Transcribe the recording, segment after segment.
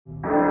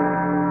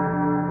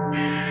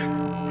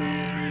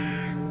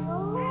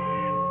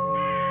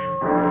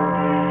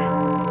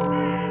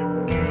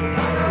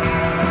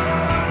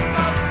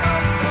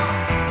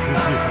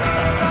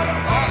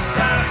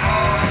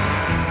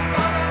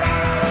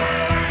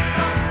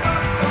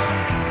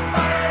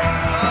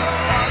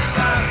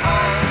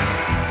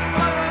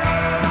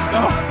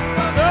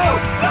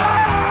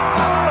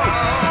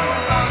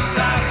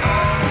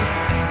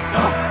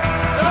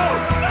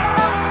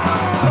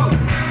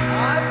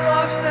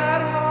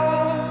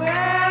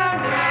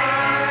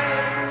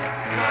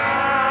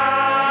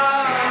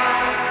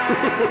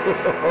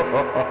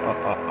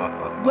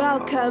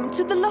Welcome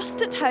to the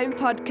Lost at Home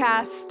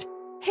podcast.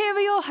 Here are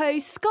your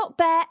hosts, Scott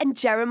Bear and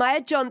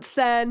Jeremiah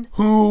Johnson.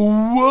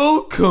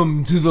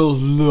 Welcome to the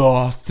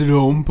Lost at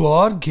Home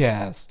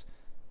podcast.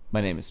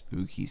 My name is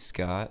Spooky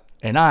Scott.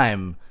 And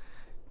I'm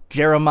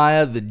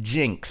Jeremiah the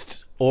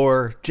Jinxed,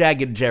 or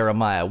Jagged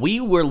Jeremiah. We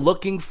were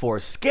looking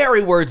for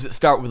scary words that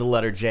start with the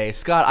letter J.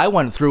 Scott, I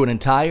went through an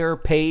entire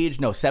page,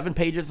 7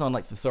 pages on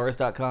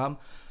thesaurus.com.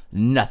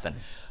 Nothing.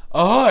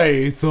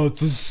 I thought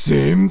the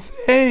same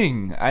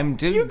thing. I'm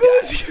doing. You're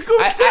going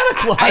Santa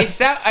Claus. I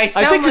sound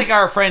like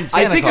our friend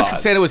Santa Claus. I think it's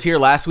 'cause Santa was here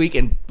last week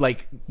and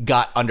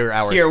got under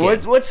our Here,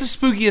 skin. what's the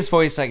spookiest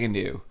voice I can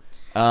do?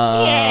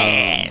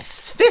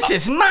 Yes, this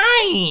is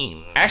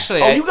mine.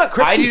 Actually, you got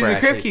Crypt Keeper. I do the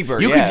Crypt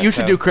Keeper. You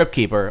should do Crypt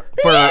Keeper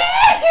for.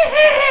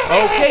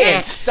 Okay,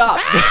 and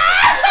stop.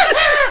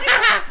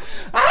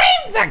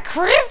 I'm the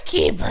Crypt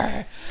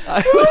Keeper.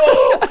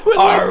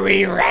 Are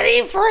we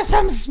ready for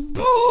some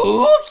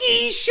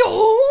spooky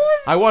shows?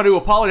 I want to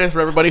apologize for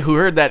everybody who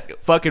heard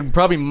that fucking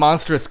probably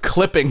monstrous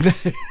clipping,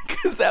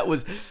 because that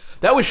was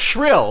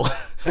shrill.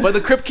 But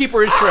the Crypt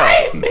Keeper is shrill.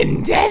 I've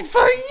been dead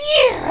for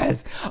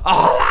years.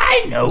 All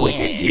I know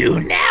to do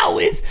now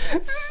is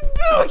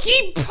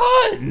spooky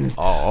puns.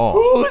 Oh.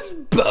 Whose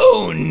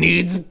bone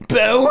needs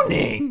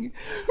boning?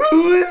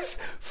 Whose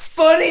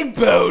funny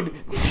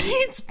bone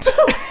needs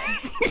boning?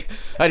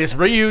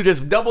 You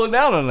just doubling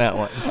down on that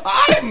one.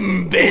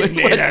 I've been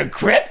in a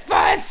crypt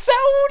for so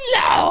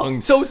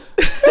long. So,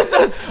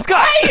 Scott,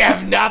 I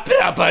have not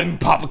been up on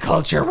pop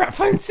culture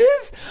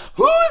references.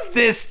 Who's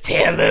this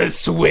Taylor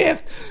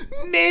Swift?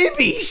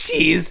 Maybe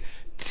she's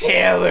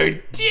Taylor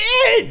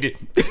dead.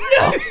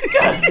 No,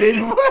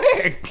 doesn't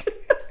work.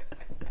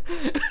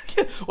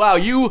 wow,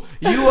 you're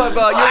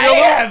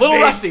a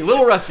little rusty,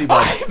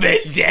 bud. I've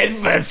been dead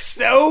for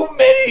so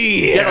many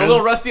years. Getting a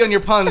little rusty on your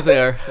puns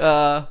there.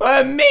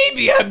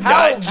 Maybe I'm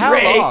not how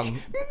Drake.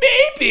 long?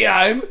 Maybe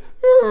I'm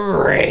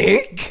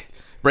Rick.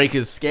 Break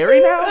is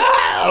scary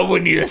now?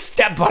 When you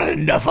step on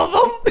enough of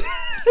them,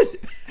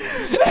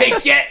 they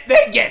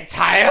get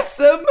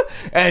tiresome,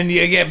 and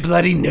you get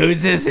bloody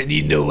noses, and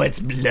you know what's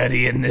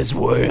bloody in this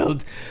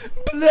world.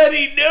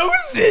 Bloody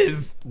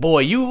noses.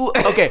 Boy,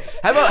 okay.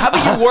 How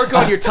about you work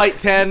on your tight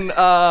 10,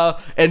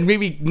 and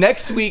maybe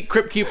next week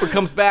Crypt Keeper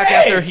comes back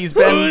after he's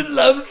been. Who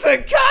loves the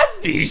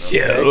Cosby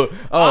Show?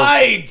 Oh.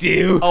 I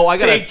do. Oh, I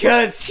gotta.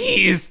 Because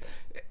he's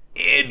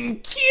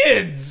in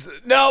Kids.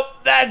 Nope,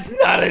 that's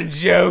not a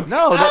joke.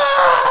 No.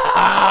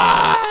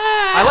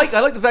 I like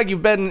the fact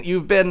you've been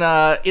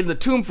in the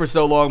tomb for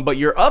so long, but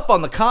you're up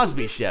on the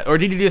Cosby shit. Or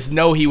did you just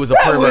know he was a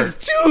That pervert? was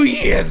 2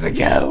 years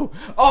ago.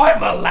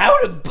 I'm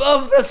allowed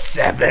above the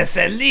surface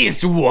at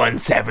least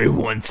once every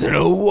once in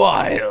a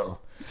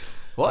while.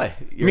 What?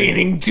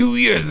 Meaning 2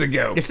 years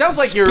ago. It sounds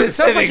like you're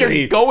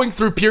going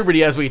through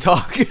puberty as we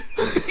talk,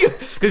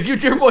 because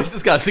your voice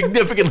just got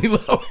significantly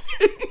lower.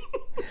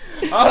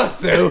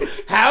 Also,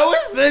 how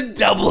is the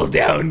Double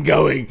Down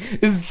going?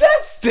 Is that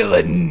still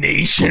a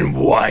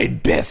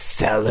nationwide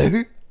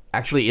bestseller?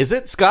 Actually, is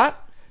it,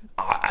 Scott?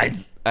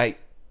 I'd like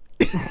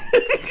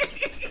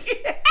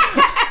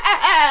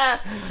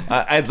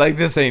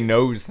to say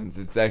no, since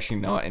it's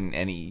actually not in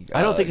any.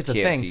 I don't think it's a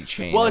KFC thing.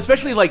 chain. Well,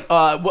 especially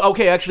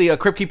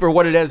Crypt Keeper.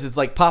 What it is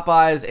like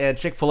Popeyes and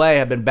Chick-fil-A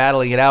have been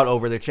battling it out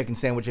over their chicken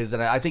sandwiches,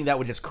 and I think that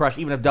would just crush.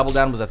 Even if Double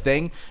Down was a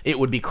thing, it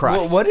would be crushed.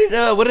 Well, what did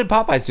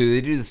Popeyes do?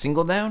 Did they do the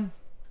single down?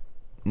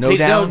 No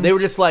down. No, they were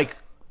just like.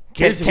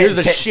 Here's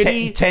a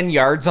shitty 10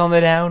 yards on the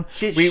down.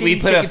 We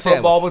shitty put a chicken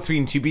football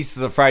between two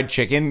pieces of fried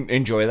chicken.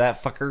 Enjoy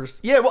that,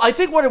 fuckers. Yeah, well, I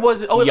think what it was.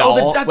 Wait.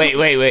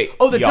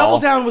 Oh, the Double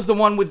Down was the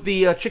one with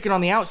the chicken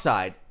on the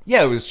outside.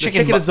 Yeah, it was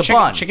chicken. Chicken is the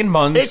bun. Chicken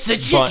buns. It's the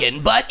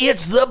chicken, but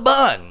it's the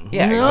bun.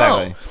 Yeah,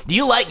 exactly. Do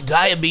you like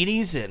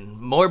diabetes and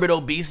morbid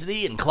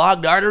obesity and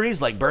clogged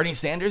arteries like Bernie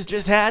Sanders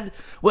just had?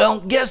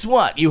 Well, guess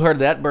what? You heard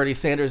that. Bernie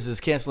Sanders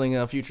is canceling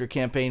a future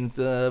campaign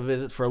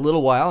visit for a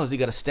little while as he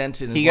got a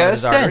stent in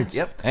his arteries.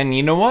 Yep. And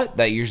you know what?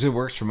 That usually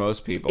works for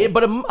most people.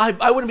 But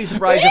I wouldn't be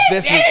surprised if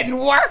this didn't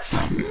work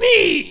for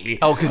me.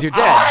 Oh, because you're dead.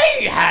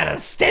 I had a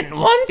stent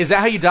once. Is that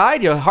how you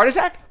died? You had a heart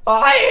attack?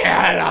 I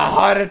had a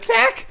heart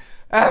attack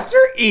after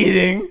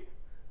eating.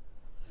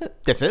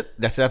 That's it?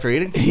 That's after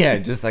eating? Yeah, I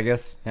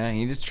guess. Yeah,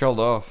 he just trailed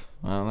off.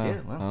 I don't know. Yeah,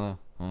 well. I don't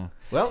know.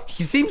 Well,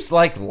 he seems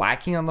like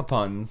lacking on the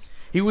puns.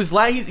 He was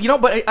but he's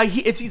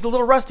a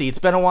little rusty. It's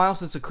been a while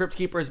since the Crypt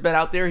Keeper has been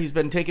out there. He's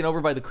been taken over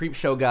by the Creep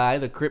Show guy,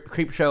 the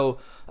Creep Show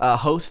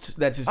host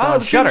that's on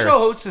the Shudder. Creep Show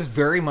host is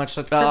very much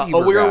the Crypt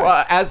Keeper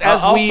guy. As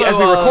we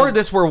record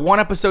this, we're one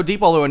episode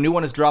deep. Although a new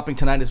one is dropping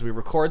tonight as we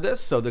record this,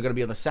 so they're going to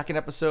be on the second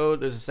episode.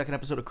 There's a second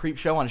episode of Creep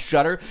Show on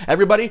Shudder.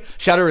 Everybody,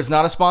 Shudder is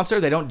not a sponsor.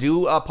 They don't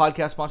do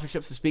podcast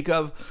sponsorships to speak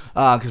of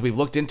because we've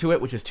looked into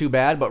it, which is too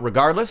bad. But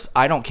regardless,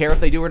 I don't care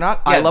if they do or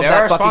not. Yeah, I love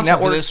that fucking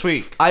network. For this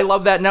week. I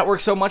love that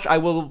network so much. I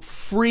will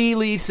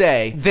freely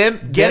say,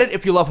 get it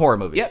if you love horror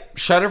movies. Yep,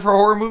 Shudder for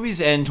horror movies,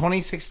 and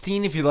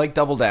 2016 if you like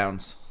Double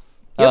Downs.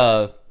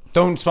 Yep.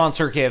 Don't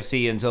sponsor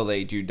KFC until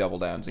they do Double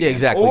Downs again. Yeah,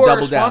 exactly. Or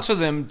Double Down. sponsor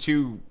them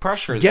to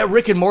pressure them. Get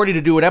Rick and Morty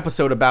to do an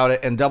episode about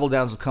it, and Double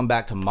Downs will come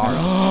back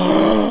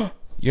tomorrow.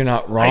 You're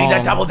not wrong. I need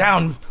that Double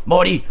Down,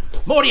 Morty.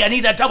 Morty, I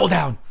need that Double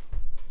Down.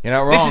 You're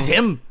not wrong. This is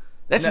him.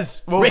 This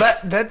is Well, Rick.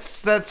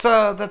 that's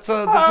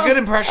a good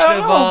impression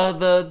of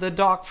the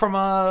doc from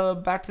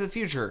Back to the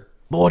Future.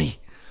 Morty,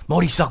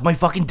 suck my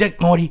fucking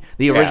dick, Morty.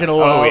 The Yeah. original,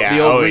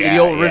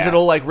 the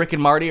original, like Rick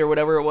and Marty or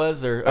whatever it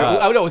was, or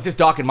no, it was just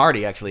Doc and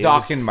Marty actually.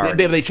 Doc and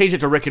Marty. They changed it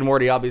to Rick and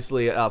Morty,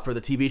 obviously, for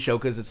the TV show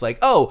because it's like,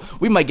 oh,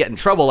 we might get in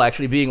trouble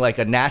actually being like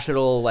a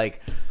national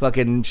like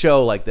fucking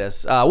show like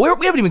this. We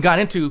haven't even gone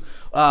into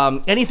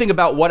anything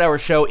about what our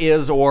show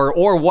is or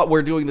what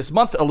we're doing this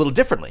month a little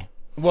differently.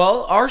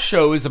 Well, our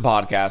show is a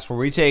podcast where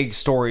we take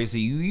stories that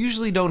you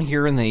usually don't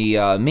hear in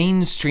the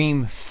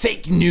mainstream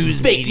fake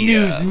news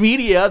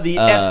media, the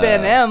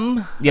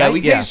FNM. Yeah, right?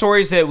 we take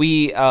stories that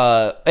we,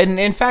 and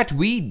in fact,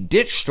 we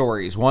ditch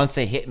stories once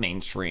they hit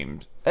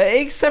mainstream.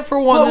 Except for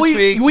one this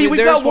week. We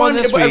There's got one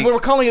this week. We're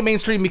calling it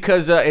mainstream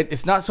because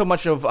it's not so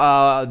much of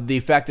the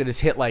fact that it's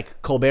hit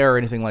like Colbert or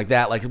anything like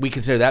that. Like we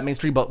consider that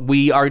mainstream, but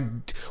we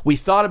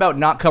thought about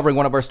not covering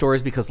one of our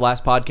stories because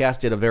last podcast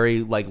did a very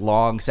like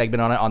long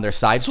segment on it on their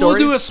side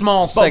stories. We'll do a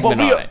small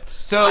segment on it.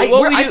 So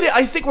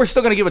I think we're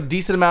still going to give a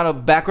decent amount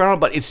of background on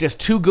it, but it's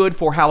just too good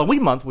for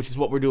Halloween month, which is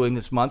what we're doing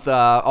this month,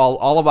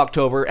 all of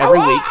October, every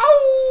week.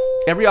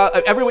 Every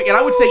week, and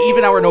I would say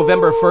even our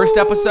November 1st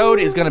episode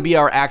is going to be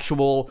our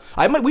actual.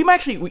 We might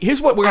actually.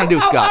 Here's what we're going to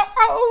do, Scott.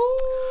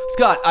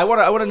 Scott, I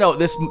want to know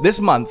this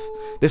month.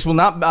 This will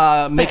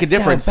not make a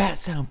difference. Bat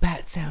sound.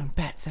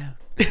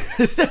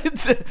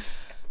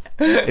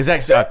 Is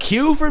that a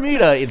cue for me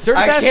to insert a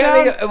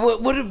bat sound?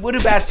 What do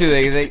bats do?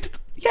 They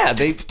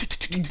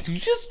you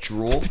just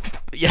drool.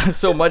 Yeah,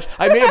 so much.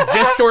 I may have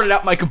just sorted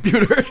out my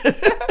computer.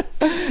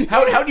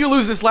 How do you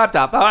lose this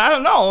laptop? I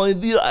don't know.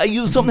 I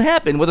used something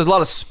happened with a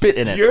lot of spit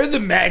in it. You're the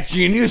Mac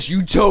genius.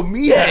 You told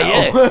me. Yeah.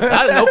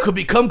 I don't know. Could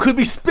be cum, could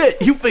be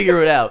spit. You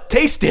figure it out.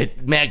 Taste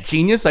it, Mac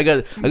Genius. I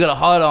got a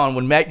hard on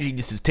when Mac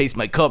Geniuses taste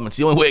my cum. It's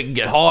the only way I can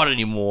get hard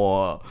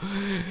anymore.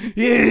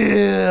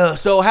 Yeah.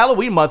 So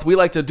Halloween month, we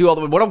like to do all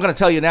the. What I'm going to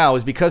tell you now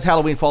is because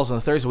Halloween falls on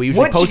a Thursday, we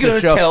usually post a show. What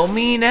you going to tell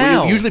me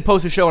now? We usually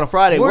post a show on a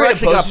Friday. We're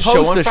actually going to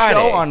post a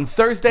show on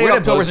Thursday,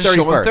 October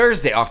 31st.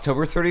 Thursday,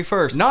 October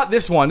 31st. Not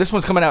this one. This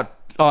one's coming out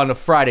on a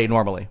Friday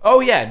normally. Oh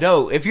yeah,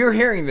 no. If you're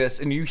hearing this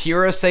and you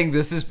hear us saying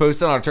this is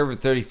posted on October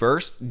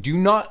 31st, do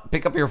not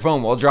pick up your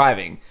phone while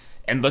driving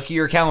and look at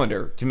your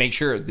calendar to make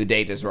sure the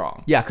date is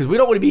wrong. Yeah, because we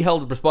don't want to be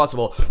held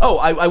responsible. Oh,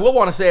 I will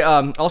want to say,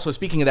 also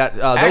speaking of that...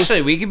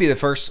 Actually, we could be the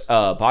first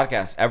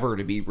podcast ever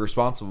to be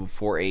responsible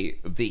for a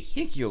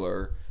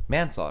vehicular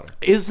manslaughter.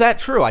 Is that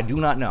true? I do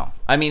not know.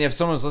 I mean, if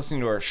someone's listening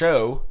to our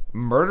show,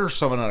 murders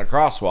someone on a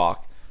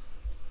crosswalk,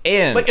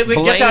 and like,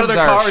 gets out of their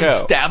car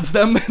and stabs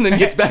them and then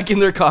gets back in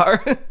their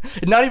car.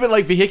 Not even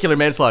like vehicular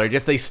manslaughter.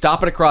 Just they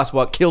stop at a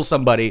crosswalk, kill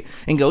somebody,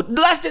 and go,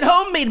 "Last at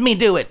home made me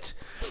do it."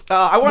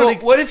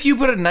 What if you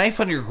put a knife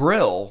on your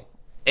grill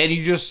and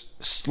you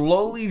just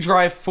slowly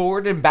drive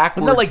forward and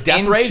backwards like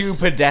Death into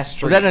Race?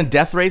 pedestrian? Was that in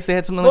Death Race they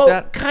had something like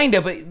that? Kind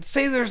of, but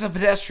say there's a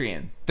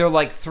pedestrian. They're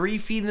like 3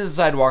 feet into the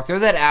sidewalk. They're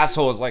that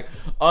asshole is like,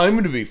 I'm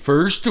going to be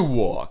first to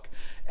walk.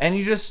 And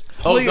you just...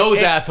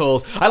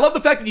 assholes. I love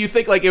the fact that you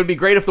think like it would be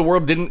great if the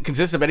world didn't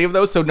consist of any of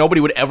those so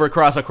nobody would ever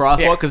cross a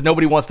crosswalk because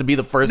nobody wants to be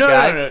the first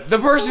guy. No. The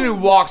person who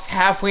walks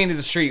halfway into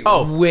the street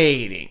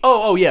waiting.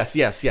 Oh, yes.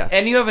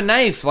 And you have a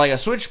knife, like a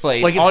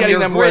switchblade, like it's getting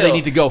them where they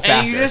need to go faster.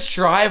 And you just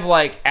drive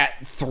like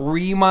at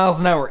 3 miles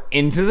an hour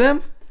into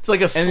them. It's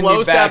like a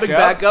slow stabbing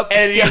back up.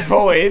 And you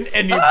pull in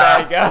and you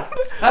back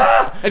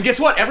up. And guess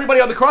what?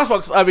 Everybody on the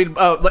crosswalks,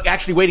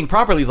 actually waiting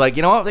properly is like,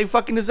 you know what? They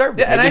fucking deserve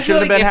it. And I feel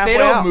like if they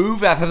don't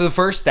move after the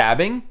first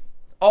stabbing,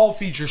 all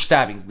future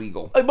stabbing's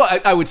legal.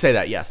 I would say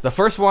that, yes. The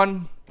first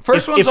one...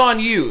 one's on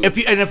you. If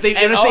they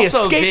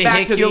escape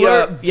back to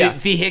the...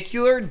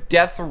 Vehicular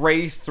death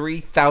race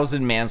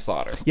 3,000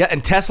 manslaughter. Yeah,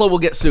 and Tesla will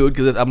get sued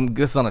because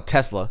this is on a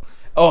Tesla.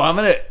 Oh, I'm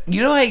going to...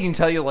 You know how you can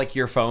tell like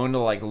your phone to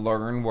like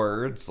learn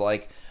words?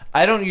 Like...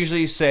 I don't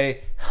usually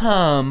say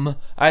hum.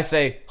 I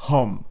say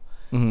hum.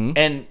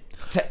 Mm-hmm.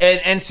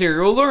 And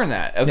Siri will learn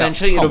that.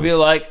 Eventually, it'll be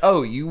like,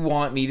 oh, you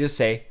want me to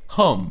say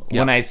hum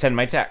when I send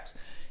my text.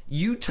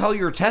 You tell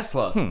your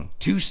Tesla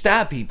to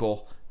stab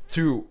people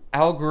through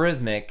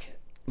algorithmic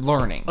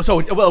learning.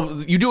 So,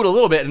 well, you do it a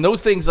little bit, and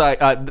those things, it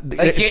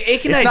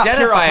can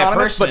identify a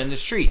person in the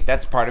street.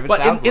 That's part of its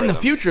algorithm. But in the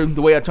future,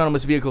 the way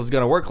autonomous vehicles is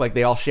going to work, like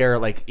they all share,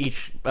 like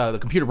each, the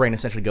computer brain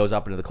essentially goes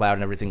up into the cloud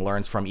and everything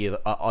learns from either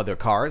other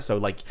cars. So,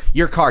 like,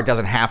 your car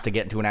doesn't have to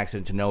get into an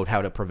accident to know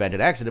how to prevent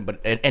an accident, but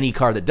any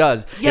car that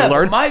does, it'll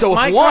learn. My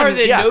car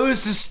that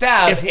knows to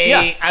stab,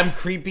 I'm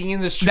creeping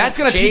in the street. That's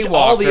going to teach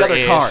all the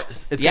other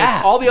cars.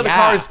 All the other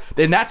cars,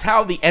 and that's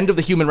how the end of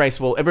the human race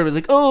will. Everybody's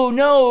like, oh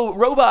no,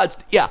 robots.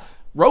 Yeah.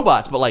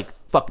 Robots, but like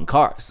fucking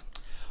cars.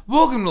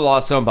 Welcome to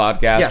Lost Zone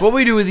Podcast. Yes. What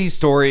we do with these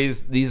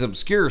stories, these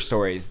obscure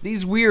stories,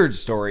 these weird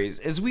stories,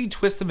 is we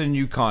twist them into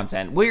new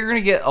content. What you're going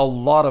to get a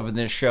lot of in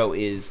this show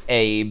is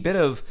a bit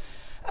of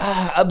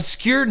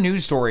obscure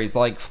news stories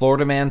like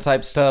Florida Man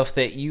type stuff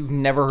that you've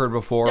never heard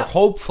before,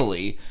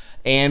 hopefully.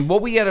 And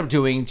what we end up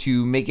doing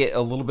to make it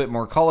a little bit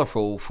more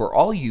colorful for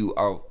all you,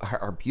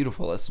 our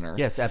beautiful listeners,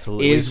 Yes,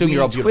 absolutely. is We assume we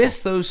you're all beautiful.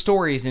 twist those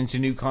stories into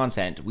new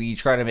content. We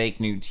try to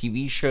make new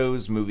TV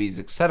shows, movies,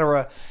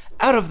 etc.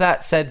 out of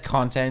that said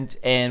content,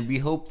 and we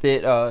hope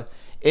that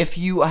if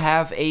you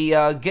have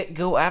a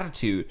get-go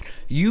attitude,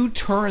 you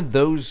turn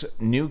those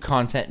new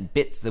content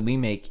bits that we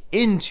make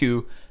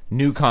into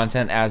new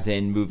content, as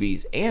in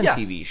movies and Yes.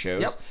 TV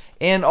shows. Yep.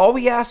 And all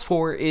we ask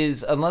for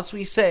is, unless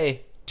we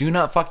say, do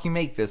not fucking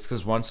make this,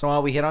 because once in a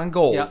while we hit on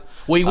gold. Yeah,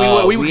 we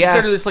would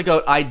consider this like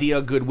an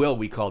idea goodwill.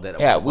 We called it.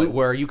 Yeah,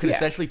 where you can yeah.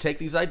 essentially take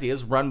these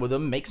ideas, run with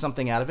them, make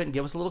something out of it, and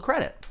give us a little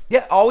credit.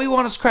 Yeah, all we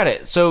want is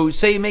credit. So,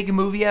 say you make a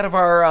movie out of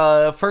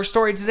our first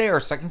story today or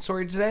second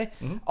story today.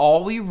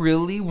 All we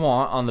really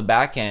want on the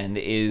back end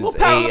is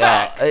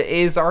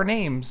is our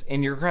names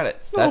in your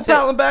credits. That's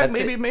it. That's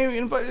it. maybe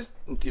invite us,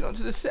 to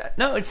the set.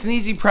 No, it's an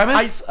easy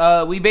premise.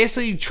 We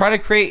basically try to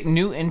create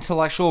new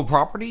intellectual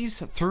properties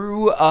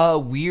through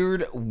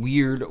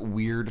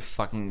weird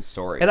fucking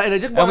story. And I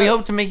did and wanna- we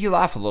hope to make you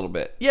laugh a little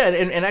bit. Yeah,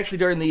 and actually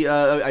during the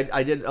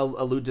I did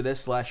allude to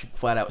this /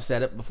 flat out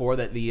said it before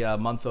that the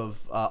month of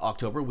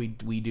October we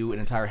do an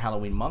entire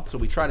Halloween month, so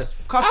we try to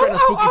concentrate on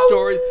spooky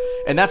stories,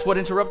 and that's what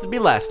interrupted me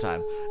last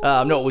time.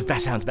 No, it was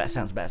bat sounds.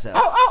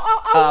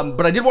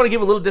 But I did want to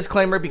give a little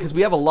disclaimer because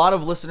we have a lot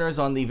of listeners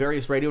on the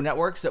various radio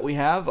networks that we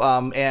have,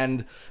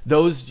 and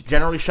those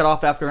generally shut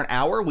off after an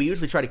hour. We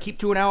usually try to keep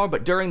to an hour,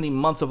 but during the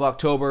month of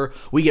October,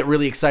 we get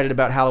really excited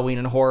about Halloween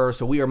and horror,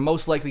 so we are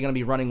most likely going to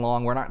be running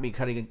long. We're not going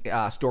to be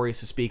cutting stories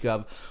to speak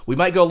of. We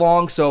might go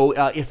long, so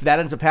if that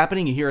ends up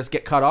happening, you hear us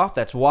get cut off,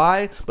 that's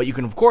why. But you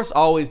can, of course,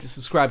 always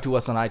subscribe to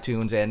us on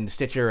iTunes and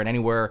Stitcher and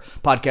anywhere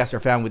podcasts are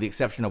found, with the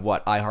exception of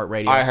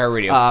iHeartRadio.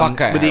 iHeartRadio.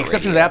 Fuck With the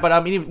exception of iHeartRadio. that, but I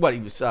mean,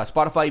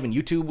 Spotify, even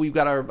YouTube, we've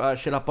got our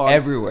shit up on.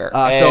 Everywhere.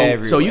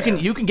 So you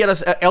can get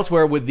us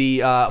elsewhere with the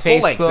full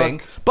length Facebook,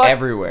 thing. But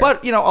everywhere.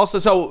 But also,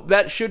 so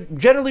that should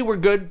generally we're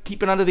good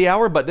keeping under the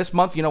hour. But this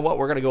month, you know what,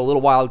 we're gonna go a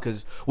little wild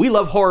because we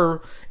love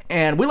horror,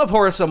 and we love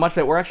horror so much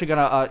that we're actually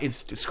gonna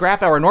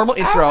scrap our normal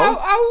intro.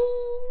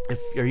 If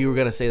you were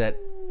gonna say that,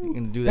 you're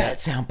gonna do that. Bad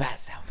sound.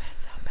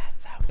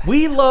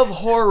 We love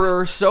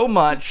horror so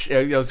much.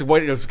 I was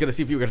going to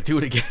see if you were going to do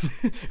it again.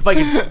 If I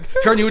could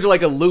turn you into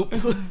like a loop.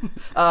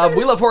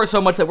 We love horror so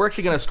much that we're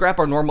actually going to scrap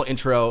our normal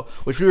intro,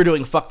 which we were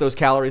doing fuck those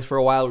calories for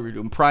a while. We were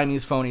doing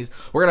primies, phonies.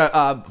 We're going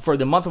to, for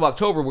the month of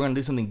October, we're going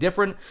to do something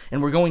different,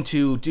 and we're going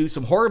to do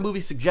some horror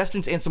movie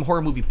suggestions and some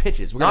horror movie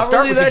pitches. We're going to Not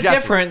start really with that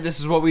suggestions. different. This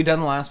is what we've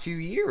done the last few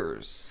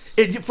years.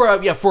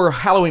 For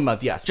Halloween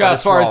month, yes.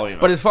 Just for Halloween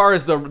month. But as far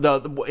as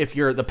if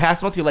you're the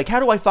past month, you're like, how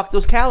do I fuck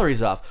those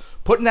calories off?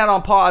 Putting that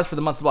on pause for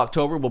the month of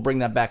October, we'll bring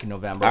that back in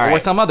November, All or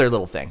right. some other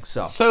little thing.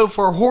 So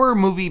for horror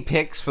movie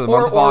picks for the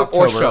Or- month of or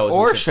October, shows,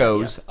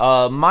 we should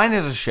say, mine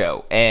is a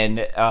show,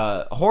 and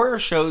horror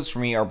shows for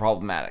me are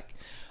problematic.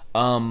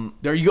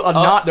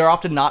 they're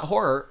often not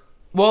horror.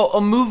 Well,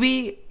 a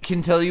movie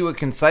can tell you a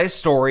concise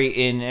story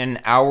in an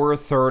hour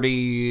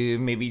 30,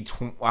 maybe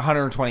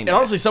 120 minutes. And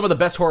honestly, some of the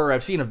best horror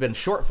I've seen have been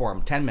short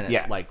form, 10 minutes,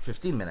 Yeah. like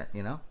 15 minute,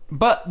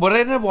 But what I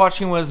ended up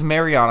watching was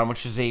Mariana,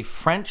 which is a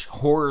French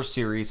horror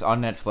series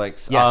on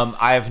Netflix. Yes.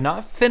 I have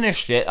not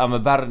finished it. I'm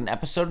about an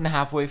episode and a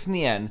half away from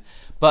the end.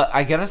 But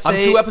I gotta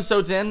say, I'm 2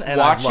 episodes in, and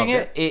I've watching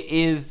loved it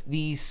is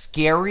the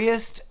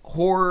scariest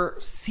horror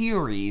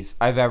series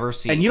I've ever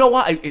seen. And you know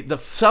what?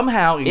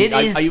 Somehow it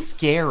is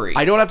scary.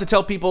 I don't have to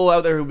tell people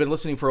out there who've been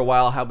listening for a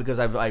while because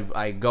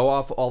I go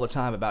off all the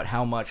time about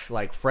how much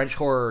like French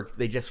horror,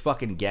 they just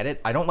fucking get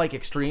it. I don't like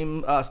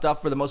extreme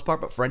stuff for the most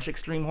part, but French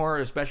extreme horror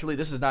especially.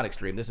 This is not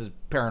extreme. This is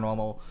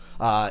paranormal.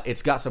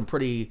 It's got some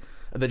pretty.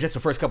 Just the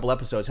first couple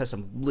episodes has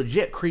some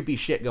legit creepy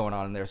shit going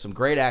on in there. Some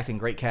great acting,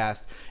 great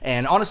cast,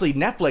 and honestly,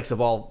 Netflix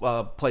of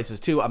all places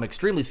too. I'm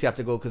extremely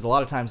skeptical because a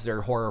lot of times their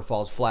horror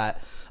falls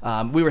flat.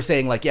 We were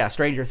saying like, yeah,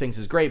 Stranger Things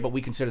is great, but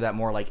we consider that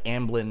more like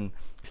Amblin,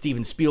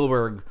 Steven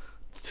Spielberg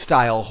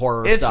style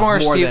horror. It's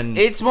stuff more than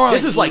it's more.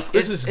 This like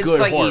is this is it's good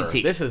like horror.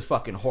 E.T. This is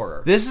fucking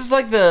horror. This is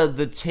like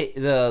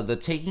the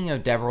taking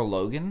of Deborah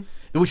Logan,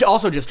 Which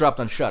also just dropped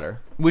on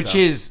Shudder, which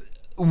is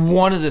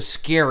one of the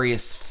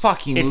scariest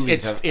fucking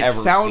movies I've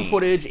ever found seen.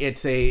 footage.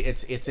 It's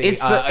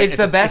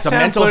the best found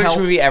mental footage health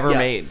movie ever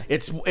made.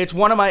 It's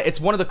one of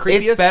the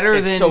creepiest. It's better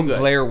It's than so good.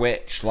 Blair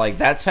Witch. Like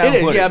that's found It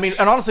is, footage. yeah. I mean,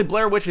 and honestly,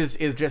 Blair Witch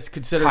is just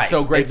considered Hype.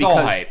 so great It's all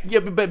because hype. yeah,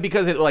 but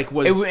because it like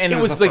was It it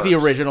was was the like the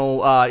first.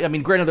 original. I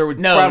mean, granted there was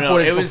No, found no,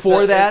 footage it was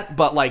before the- that,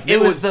 but like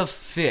it was the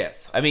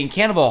fifth. I mean,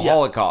 Cannibal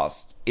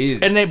Holocaust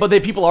is. And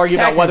people argue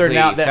about whether or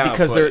not that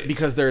Technically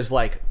because there's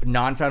like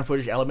non-found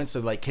footage elements, so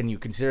like can you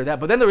consider that?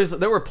 But then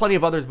there were plenty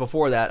of others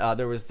before that.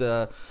 There was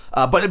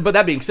but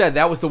that being said,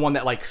 that was the one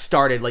that like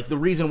started like the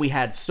reason we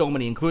had so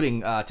many,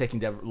 including Taking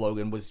Deborah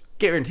Logan, was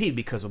guaranteed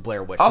because of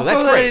Blair Witch. I'll so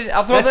that's throw great. that.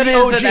 I'll throw That's that the in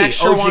as OG, an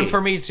extra OG. one for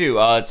me too.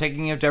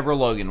 Taking of Deborah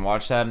Logan.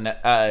 Watch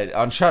that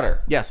on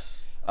Shudder. Yes.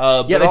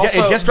 But Yeah,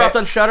 also, it just dropped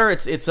on Shudder.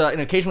 It's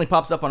and occasionally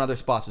pops up on other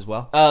spots as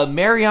well.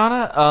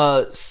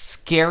 Mariana,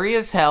 scary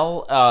as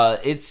hell.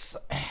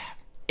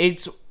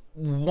 it's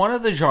one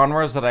of the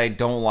genres that I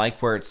don't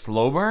like where it's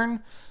slow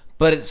burn,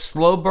 but it's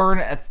slow burn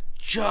at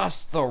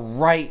just the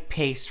right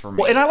pace for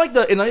me. Well, and I like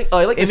the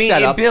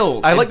setup. It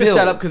builds. I like the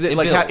setup because It it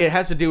builds.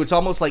 has to do. It's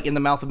almost like in the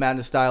Mouth of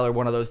Madness style, or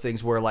one of those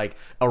things where like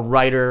a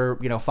writer,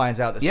 finds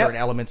out that Yep. certain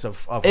elements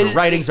of her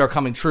writings are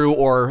coming true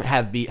or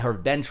have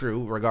been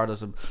true,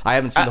 regardless of. I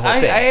haven't seen the whole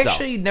thing. I so.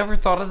 actually never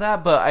thought of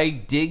that, but I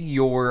dig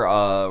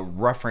your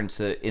reference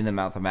in the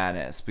Mouth of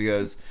Madness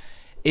because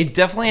it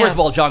definitely First has. of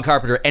all, John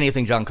Carpenter,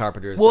 anything John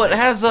Carpenter is. Well, it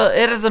has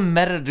a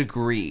meta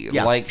degree.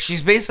 Yes. Like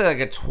she's basically like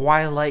a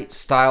Twilight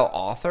style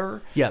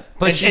author. Yeah.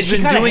 but And she's she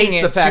been kinda doing hates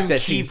it the fact to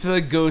that keep she's-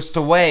 the ghost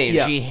away, and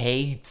Yeah. she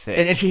hates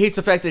it. And she hates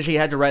the fact that she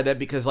had to write that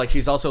because like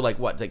she's also like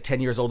 10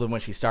 years older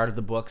when she started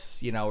the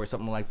books, or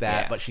something like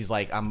that. Yeah. But she's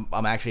like, I'm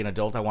actually an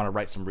adult. I want to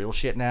write some real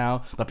shit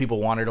now. But people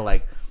want her to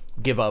like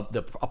give a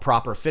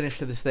proper finish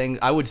to this thing.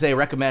 I would say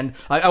recommend.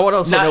 I would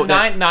also note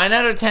that 9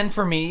 out of 10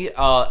 for me.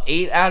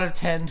 8 out of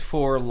 10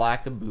 for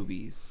lack of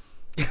boobies.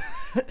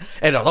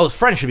 and those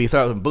French should be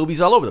throwing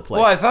boobies all over the place.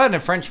 Well, I thought in a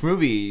French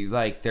movie,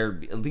 like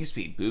there'd at least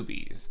be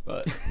boobies,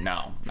 but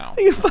no.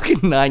 You're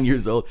fucking 9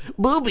 years old.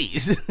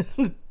 Boobies,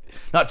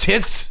 not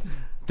tits.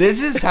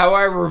 This is how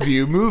I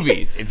review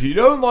movies. If you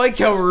don't like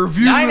how I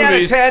review 9 out of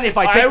movies, 10 if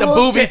I take the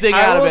will boobie thing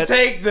out of I it. will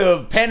take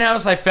the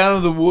penthouse I found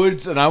in the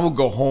woods and I will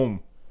go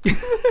home.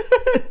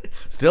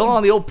 Still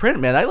on the old print,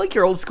 man. I like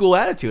your old school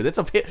attitude. That's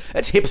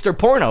hipster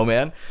porno,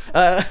 man.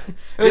 But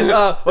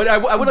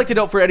I would like to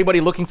note for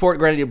anybody looking for it,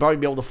 granted you'll probably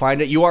be able to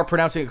find it. You are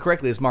pronouncing it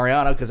correctly as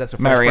Mariana because that's a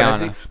French Mariana.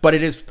 pronunciation. But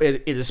it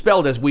is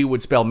spelled as we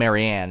would spell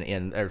Marianne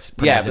in. Or pronounce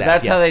Yeah, it but as,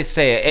 that's yes. how they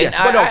say it. Yes,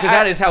 but no, because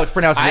that is how it's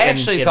pronounced. I in,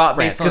 actually in thought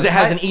French, based on because the it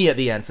has title- an e at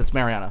the end, so it's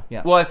Mariana.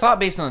 Yeah. Well, I thought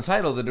based on the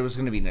title that it was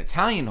going to be an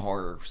Italian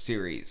horror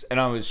series, and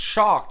I was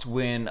shocked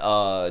when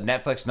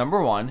Netflix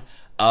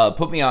 #1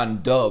 put me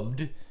on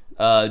dubbed.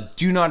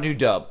 Do not do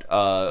dubbed.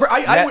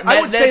 I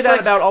would say that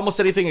Netflix- about almost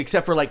anything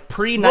except for like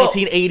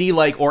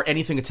pre-1980, or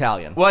anything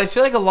Italian. Well, I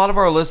feel like a lot of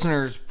our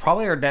listeners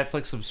probably are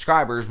Netflix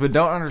subscribers, but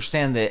don't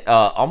understand that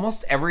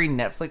almost every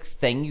Netflix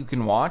thing you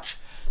can watch,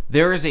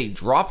 there is a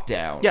drop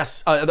down.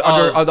 Yes, under the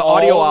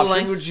audio all options.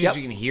 languages Yep.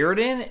 you can hear it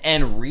in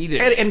and read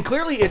it. And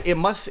clearly, it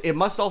must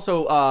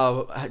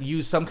also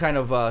use some kind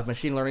of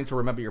machine learning to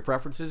remember your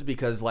preferences,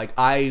 because like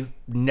I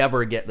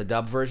never get the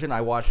dubbed version.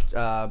 I watched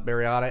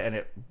Mariana and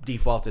it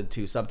defaulted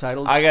to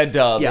subtitled. I got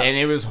dubbed, Yeah. and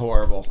it was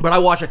horrible. But I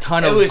watch a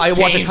ton It of was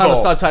painful.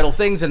 subtitle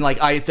things, and like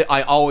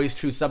I always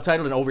choose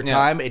subtitled, and over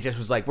time it just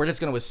was like, we're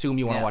just going to assume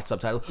you want to watch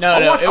subtitled.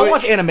 I'll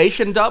watch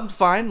animation dubbed,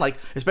 fine, like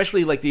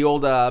especially like the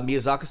old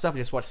Miyazaki stuff.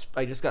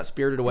 I just got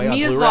Spirited Away on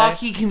Blu-ray.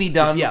 Miyazaki can be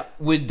done Yeah.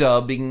 with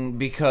dubbing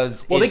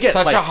because Well, they it's get,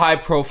 such like- a high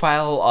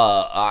profile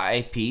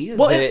IP.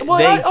 Well, that and- well,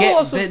 they I- I'll get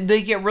also-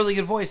 they get really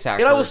good voice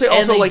actors. And I will say and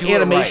also they like do it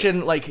animation,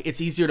 right. like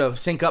it's easier to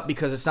sync up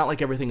because it's not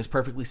like everything is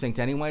perfectly synced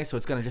anyway, so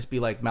it's gonna just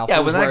be like mouth. Yeah,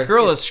 when that whereas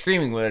girl it's- is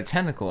screaming with a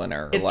tentacle in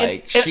her, And-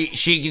 like and-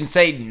 she can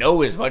say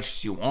no as much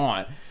as you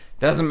want.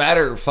 Doesn't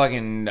matter.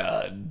 Fucking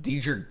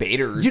Dietrich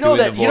Bader's you know doing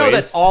that the you know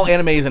that voice. all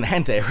anime is in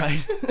hentai, right?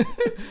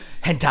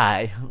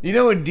 Hentai. You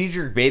know when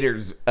Dietrich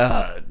Bader's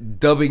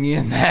dubbing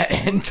in that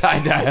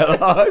hentai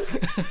dialogue.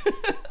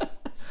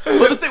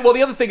 Well,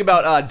 the other thing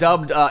about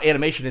dubbed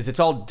animation is it's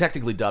all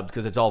technically dubbed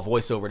because it's all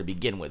voiceover to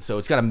begin with, so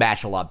it's gonna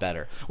match a lot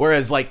better.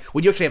 Whereas, like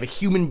when you actually have a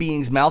human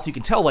being's mouth, you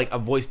can tell like a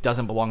voice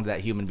doesn't belong to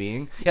that human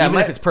being, Yeah, even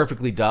my- if it's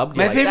perfectly dubbed.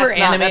 my You're like, favorite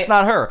that's anime- That's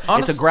not her.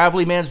 Honest- It's a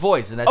gravelly man's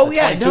voice, and that's Oh a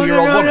yeah,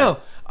 22-year-old woman. no.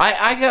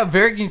 I got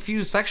very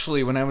confused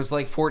sexually when I was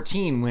like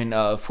 14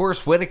 when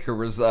Forrest Whitaker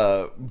was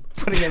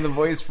putting in the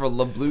voice for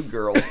La Blue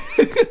Girl.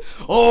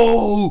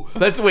 Oh,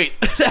 that's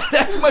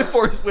my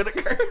Forrest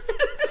Whitaker.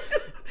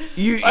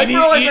 I feel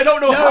like I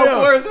don't know no, how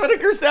no. Forrest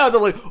Whitaker sounds.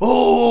 I'm like,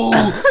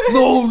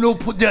 oh, no,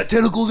 put that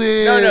tentacle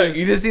there. No,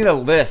 you just need a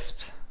lisp.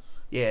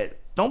 Yeah,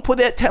 don't put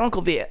that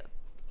tentacle there.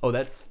 Oh,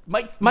 that's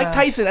Mike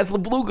Tyson. That's the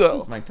blue girl.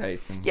 It's Mike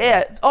Tyson.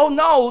 Yeah. Oh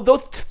no,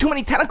 those too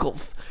many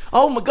tentacles.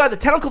 Oh my god, the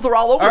tentacles are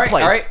all over the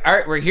place. All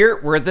right. We're here.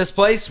 We're at this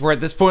place. We're at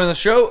this point in the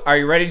show. Are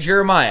you ready,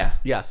 Jeremiah?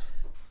 Yes.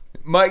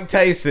 Mike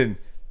Tyson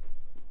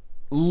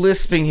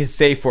lisping his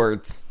safe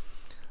words.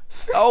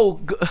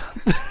 Oh.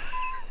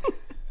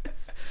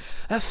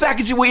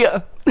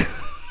 Sacagawea.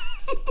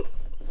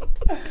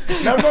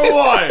 Number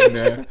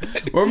 1.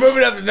 We're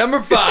moving up to number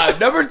 5.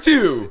 Number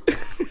 2.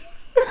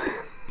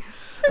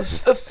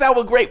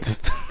 Sour grapes.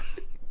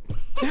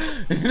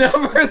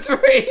 Number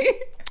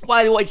 3.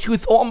 Why do I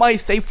choose all my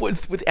safe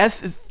words with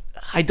S's?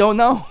 I don't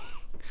know.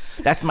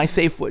 That's my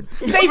safe word.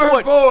 Safe Number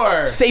word.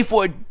 4. Safe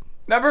word.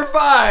 Number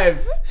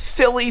 5.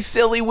 Silly,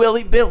 silly,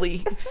 Willy,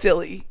 Billy.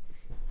 Silly.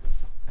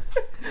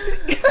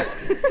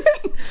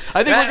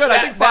 I think we're good. I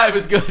think 5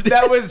 is good.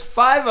 That was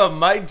 5 of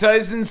Mike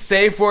Tyson's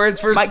safe words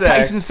for Mike sex.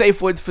 Tyson's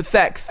safe words for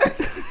sex.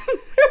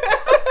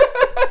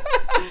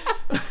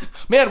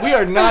 Man, we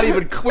are not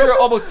even.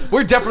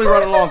 We're definitely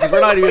running along because we're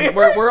not even.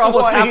 We're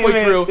almost 20 halfway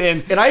through, minutes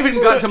in. and I haven't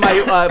even got to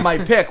my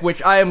pick,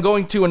 which I am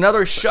going to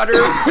another Shudder.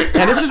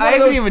 And this is one I of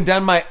haven't those. even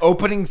done my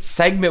opening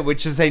segment,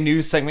 which is a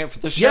new segment for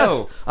the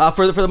show. Yes,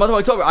 for the month of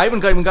October, I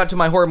haven't even got to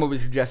my horror movie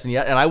suggestion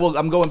yet, and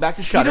I'm going back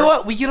to You Shudder. know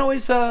what? We can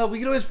always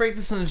break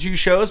this into 2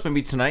 shows.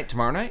 Maybe tonight,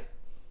 tomorrow night.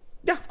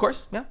 Yeah, of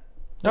course. Yeah.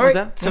 All right.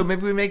 That. So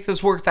maybe we make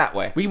this work that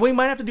way. We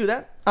might have to do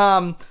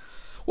that.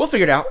 We'll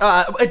figure it out.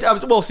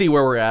 We'll see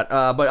where we're at.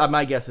 But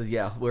my guess is,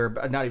 yeah, we're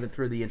not even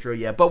through the intro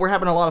yet. But we're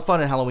having a lot of fun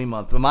in Halloween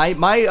month. My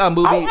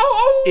movie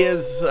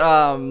is Bad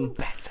sound.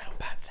 Bad sound.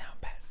 Bad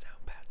sound.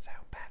 Bad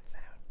sound. Bad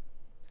sound.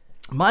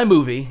 my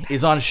movie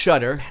is on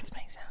Shudder, Bad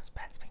spink sounds.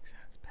 Bad spink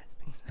sounds. Bad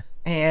spink sounds.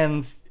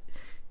 and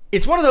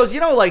it's one of those,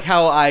 like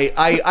how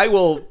I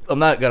will. I'm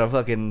not gonna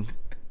fucking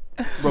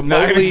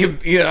remotely.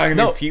 You're not gonna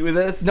No. compete with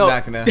this. No,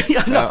 Not gonna.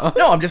 Yeah,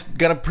 no. I'm just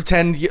gonna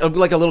pretend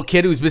like a little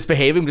kid who's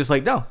misbehaving. Just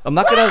like, no, I'm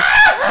not gonna.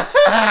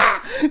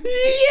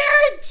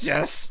 You're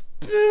just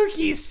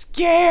spooky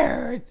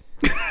scared.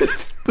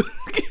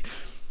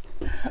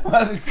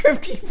 Well, the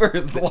Crypt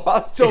Keeper's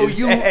lost his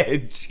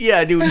edge.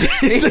 Yeah, dude.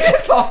 He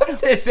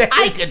lost his edge.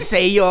 I could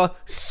say you're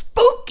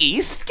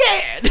spooky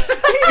scared.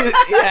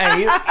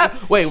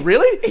 Wait,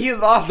 really? He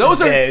lost Those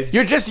his are edge.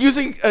 you're just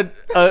using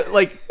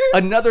like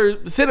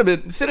another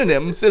synonym.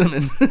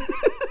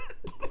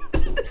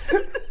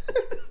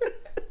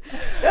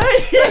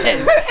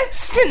 Yes,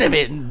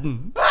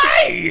 cinnamon.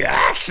 I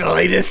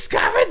actually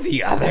discovered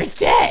the other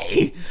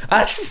day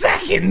a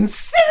second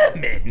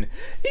cinnamon.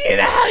 You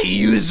know how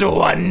you use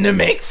one to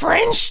make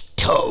French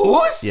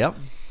toast? Yep.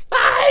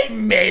 I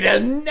made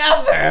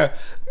another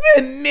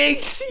that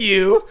makes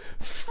you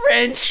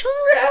French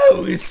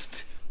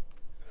roast.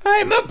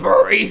 I'm a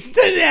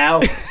barista now.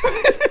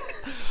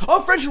 Oh,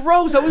 French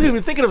rose. I wasn't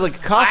even thinking of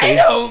like coffee. I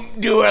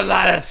don't do a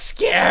lot of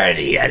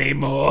scaredy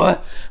anymore.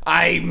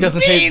 I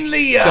Doesn't pay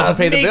mainly the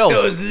make bills.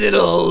 those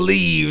little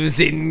leaves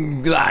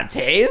in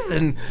lattes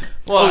and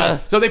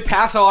So they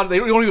pass on. They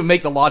don't even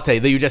make the latte.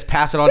 They just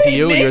pass it on to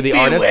you, and you're the make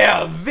me artist.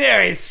 wear a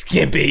very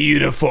skimpy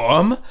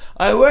uniform.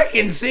 I work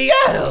in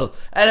Seattle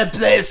at a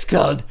place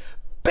called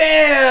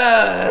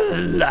Bear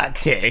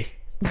Latte.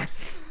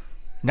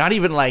 Not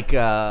even like.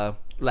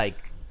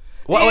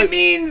 It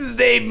means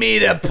they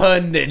made a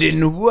pun that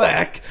didn't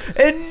work,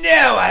 and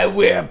now I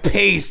wear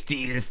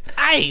pasties.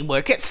 I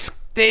work at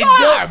They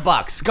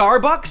Starbucks.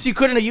 Starbucks? You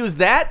couldn't have used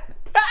that?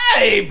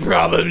 I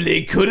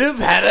probably could have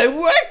had I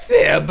worked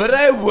there, but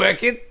I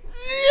work at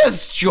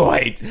this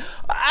joint.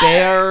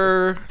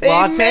 Bear They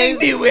lattes? made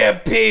me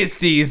wear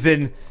pasties,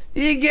 and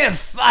you get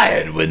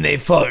fired when they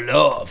fall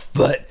off.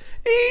 But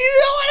you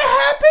know what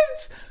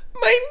happens?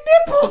 My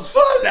nipples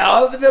fall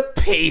off, and the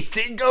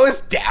pasty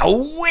goes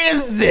down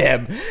with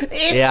them.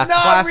 It's Yeah,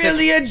 not classic.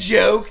 really a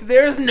joke.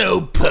 There's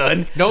no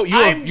pun. No, you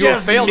I'm have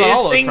just failed on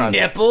all those missing fronts.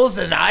 nipples,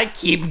 and I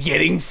keep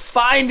getting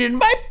fined in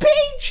my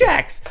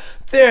paychecks.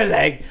 They're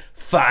like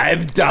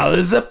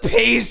 $5 a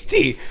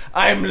pasty.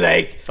 I'm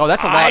like, Oh,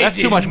 that's a lot. I That's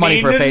too much didn't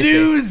money for a mean to pasty.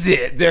 lose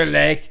it. They're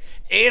like,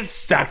 it's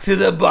stuck to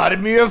the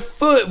bottom of your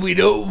foot. We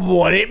don't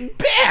want it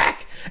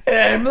back. And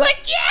I'm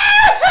like, yeah.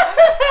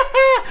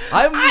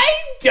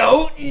 I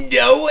don't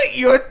know what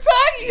you're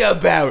talking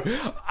about.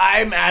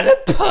 I'm out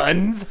of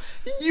puns.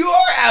 You're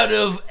out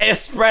of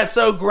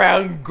espresso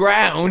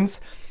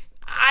grounds.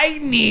 I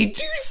need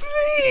to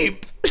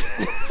sleep.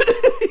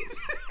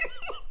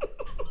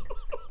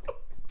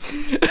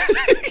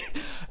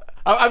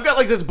 I've got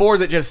like this board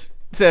that just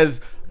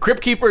says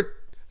Crypt Keeper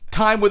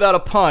time without a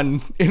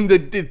pun, and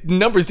the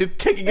numbers just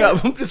ticking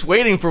up. I'm just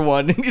waiting for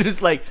one, and you're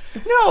just like,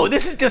 no,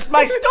 this is just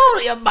my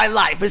story of my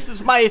life. This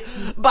is my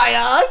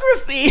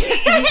biography.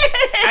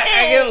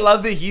 I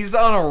love that he's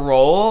on a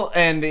roll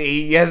and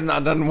he has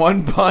not done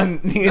one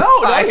pun the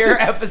entire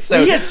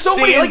episode. He had so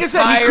many. Like I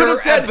said, he could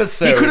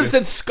have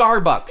said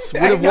Starbucks.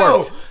 Would have know.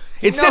 worked.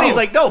 Instead, he's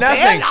like, no, nothing.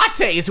 Bear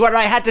latte is where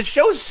I had to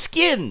show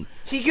skin.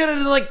 He could have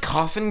done like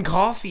coffin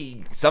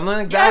coffee, something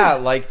like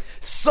that. Like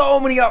so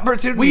many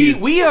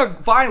opportunities. We are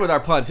fine with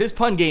our puns. His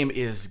pun game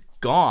is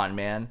gone,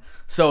 man.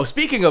 So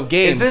speaking of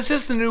games, Is this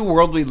just the new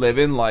world we live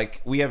in?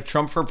 Like we have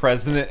Trump for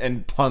president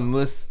and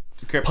punless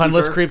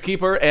Crypt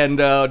Keeper and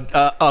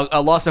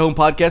a Lost at Home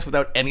podcast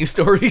without any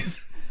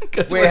stories.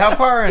 Wait, how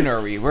far in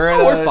are we?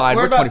 We're fine.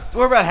 We're 20.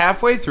 We're about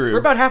halfway through. We're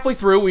about halfway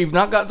through. We've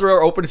not gotten through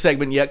our open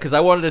segment yet because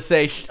I wanted to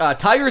say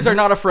Tigers Are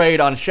Not Afraid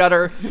on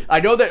Shudder. I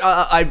know that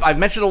I've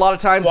mentioned a lot of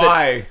times.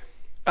 Why?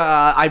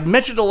 I've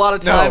mentioned a lot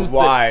of times. No,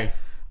 why?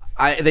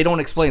 They don't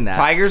explain that.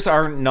 Tigers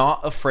are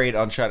not afraid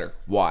on Shudder.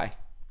 Why?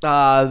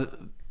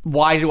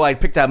 Why do I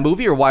pick that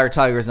movie, or why are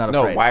Tigers not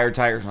afraid? No, why are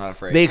tigers not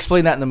afraid? They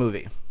explain that in the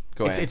movie.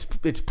 Go ahead.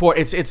 It's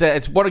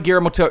one of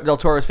Guillermo del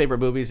Toro's favorite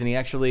movies, and he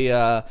actually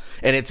and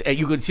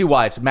you can see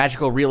why. It's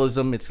magical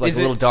realism. It's like Is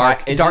a little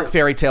it dark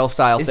fairy tale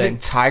style Is thing.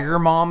 it tiger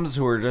moms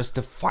who are just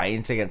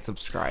defiant against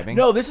subscribing?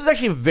 No, this is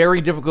actually a very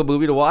difficult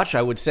movie to watch.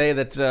 I would say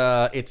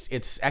that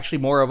it's actually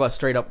more of a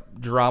straight up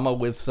drama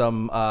with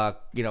some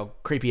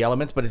creepy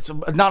elements, but it's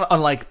not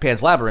unlike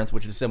Pan's Labyrinth,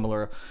 which is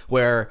similar,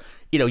 where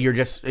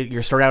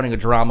you're surrounding a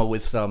drama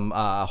with some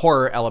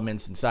horror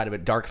elements inside of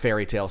it, dark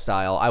fairy tale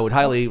style. I would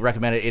highly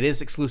recommend it. It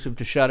is exclusive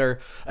to Shudder.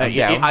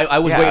 I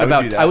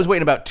was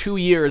waiting about 2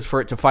 years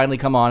for it to finally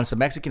come on. It's a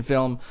Mexican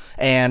film,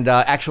 and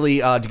actually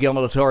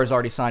Guillermo del Toro has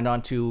already signed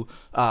on to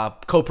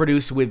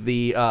co-produce with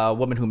the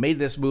woman who made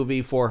this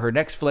movie for her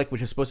next flick,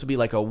 which is supposed to be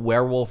like a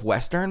werewolf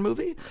western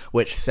movie,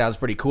 which sounds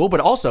pretty cool. But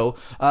also,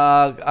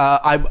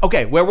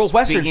 werewolf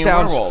western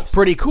sounds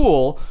pretty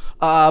cool.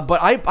 But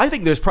I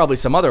think there's probably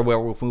some other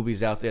werewolf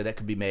movies out there that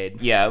could be made.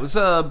 Yeah, it was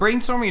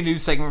brainstorming a new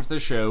segment for the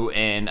show,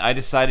 and I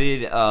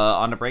decided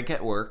on a break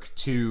at work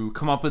to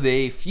come up with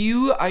a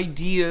few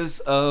ideas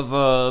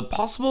of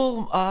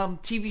possible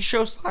TV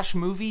show /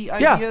 movie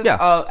ideas.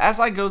 Yeah. As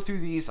I go through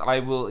these, I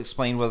will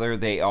explain whether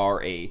they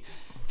are a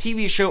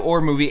TV show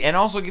or movie, and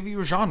also give you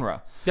a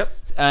genre. Yep.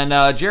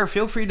 And Jared,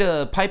 feel free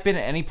to pipe in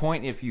at any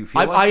point if you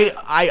feel like.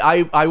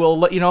 I will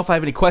let you know if I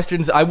have any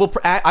questions. I will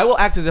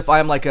act as if I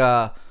am like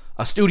a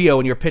studio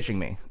and you're pitching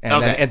me,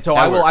 and so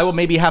I will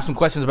maybe have some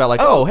questions about like,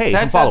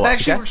 that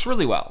actually works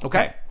really well.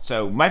 Okay,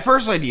 so my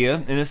first idea,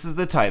 and this is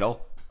the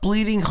title,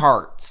 Bleeding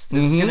Hearts.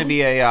 This is going to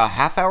be a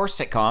half-hour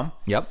sitcom.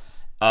 Yep.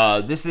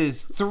 This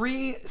is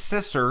 3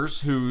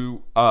 sisters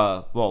who,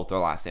 their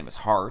last name is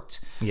Hart.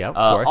 Yep,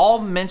 of course. All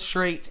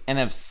menstruate and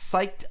have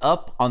psyched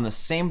up on the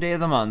same day of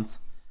the month.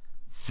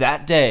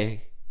 That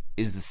day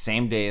is the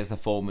same day as the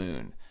full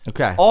moon.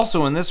 Okay.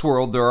 Also, in this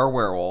world, there are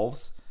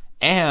werewolves,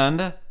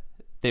 and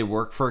they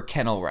work for a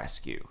kennel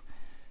rescue.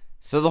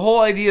 So the whole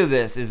idea of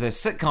this is a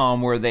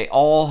sitcom where they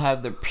all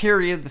have their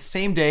period the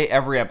same day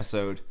every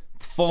episode.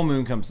 The full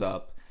moon comes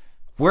up.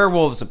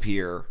 Werewolves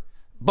appear.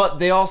 But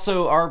they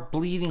also are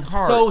bleeding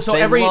hearts. So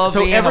every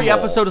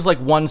episode is like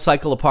one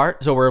cycle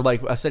apart. So we're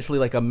like essentially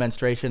like a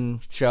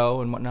menstruation show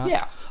and whatnot.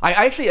 Yeah.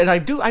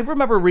 I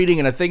remember reading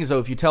in a thing. So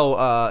if you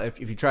tell if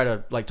you try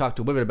to like talk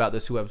to women about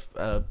this who have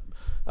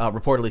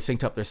reportedly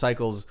synced up their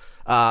cycles,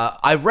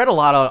 I've read a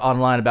lot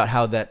online about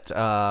how that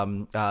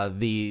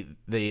the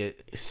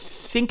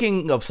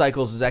syncing of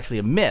cycles is actually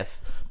a myth.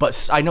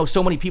 But I know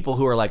so many people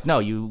who are like, no,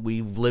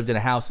 we've lived in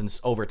a house and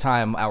over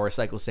time our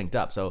cycles synced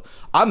up. So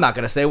I'm not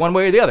going to say one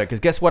way or the other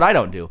because guess what I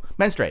don't do?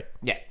 Menstruate.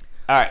 Yeah.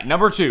 All right,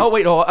 number 2. Oh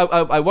wait,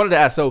 I wanted to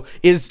ask. So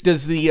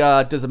does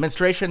the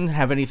menstruation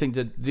have anything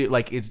to do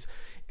like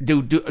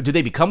do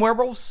they become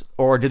werewolves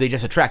or do they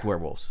just attract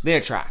werewolves? They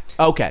attract.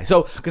 Okay,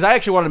 so because I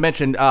actually wanted to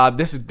mention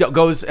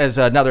goes as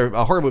another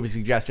horror movie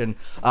suggestion.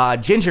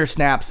 Ginger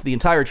Snaps, the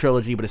entire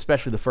trilogy, but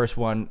especially the first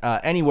one.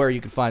 Anywhere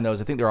you can find those,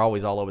 I think they're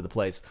always all over the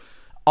place.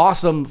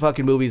 Awesome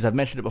fucking movies. I've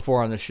mentioned it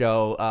before on the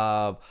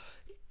show.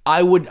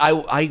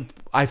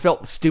 I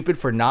felt stupid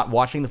for not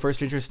watching the first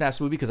Ginger Snaps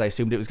movie because I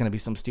assumed it was going to be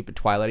some stupid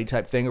Twilight-y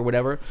type thing or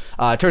whatever.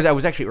 It turns out it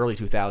was actually early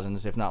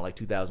 2000s, if not like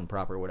 2000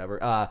 proper or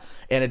whatever.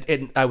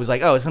 And I was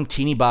like, oh, it's some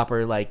teeny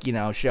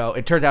bopper show.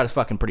 It turns out it's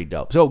fucking pretty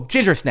dope. So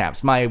Ginger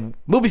Snaps, my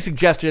movie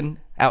suggestion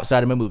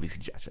outside of my movie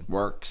suggestion.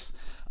 Works.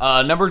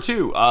 Number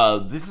 2.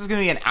 This is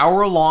going to be an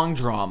hour-long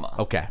drama.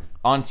 Okay.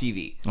 On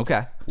TV.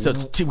 Okay. So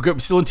it's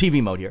still in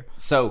TV mode here.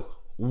 So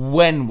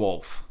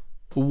Wenwolf.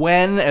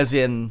 When as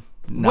in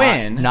not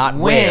when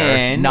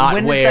where, not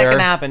when where. When is that going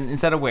to happen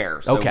instead of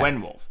where? So okay.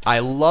 Wenwolf. I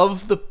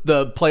love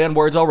the play on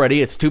words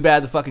already. It's too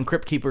bad the fucking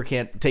Crypt Keeper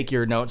can't take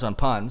your notes on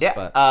puns. Yeah.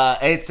 But.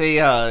 It's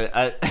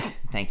a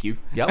thank you.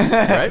 Yep.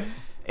 Right.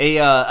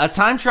 A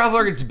time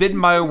traveler gets bitten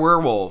by a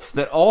werewolf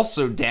that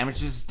also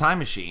damages his time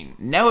machine.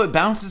 Now it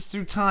bounces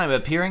through time,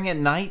 appearing at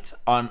night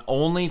on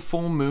only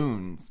full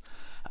moons.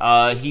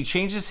 He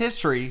changes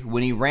history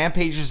when he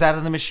rampages out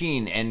of the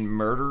machine and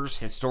murders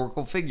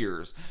historical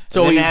figures.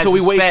 And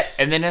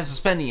then has to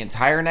spend the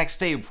entire next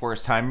day before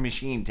his time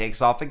machine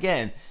takes off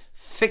again,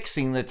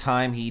 fixing the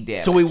time he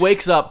damaged. So he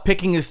wakes up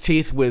picking his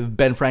teeth with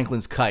Ben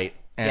Franklin's kite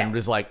and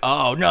is like,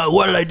 oh no,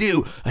 what did I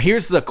do?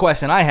 Here's the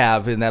question I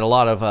have and that a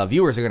lot of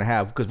viewers are going to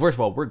have, because first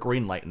of all, we're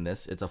greenlighting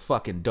this. It's a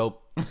fucking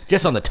dope,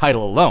 just on the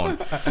title alone.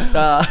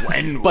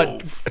 But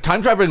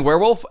Time Traveling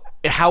Werewolf,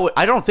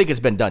 I don't think it's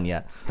been done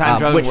yet. Time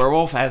Traveling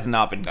Werewolf has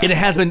not been done. It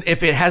has been.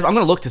 If it has, I'm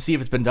going to look to see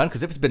if it's been done,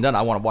 because if it's been done,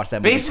 I want to watch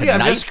that movie Basically,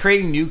 tonight. I'm just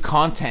creating new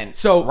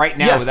content right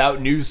now without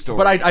news stories.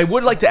 But I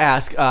would like to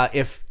ask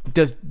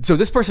so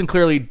this person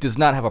clearly does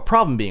not have a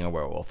problem being a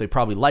werewolf. They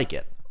probably like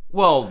it.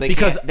 Well, they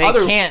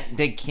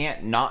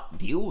can't not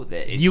deal with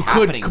it. It's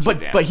happening to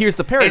them. But here's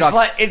the paradox.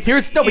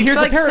 Here's the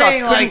paradox.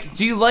 Saying, like,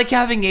 do you like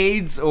having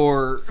AIDS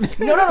or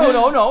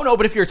No.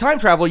 But if you're a time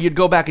traveler, you'd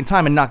go back in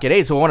time and not get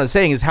AIDS. So what I'm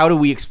saying is, how do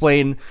we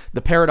explain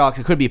the paradox?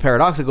 It could be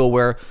paradoxical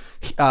where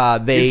you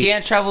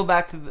can't travel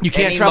back to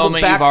any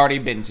moment you've already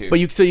been to. But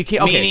you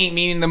can't. Okay.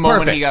 Meaning the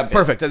moment you got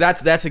bitten. Perfect.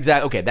 That's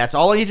exact. Okay, that's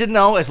all I need to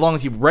know. As long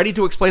as you're ready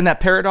to explain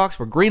that paradox,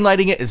 we're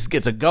greenlighting it. It's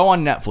a go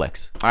on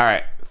Netflix. All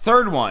right.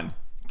 Third one.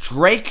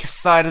 Drake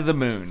Side of the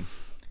Moon.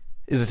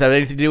 Is this have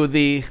anything to do with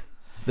the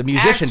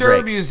musician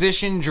Drake?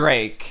 Musician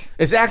Drake.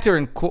 Is actor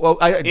in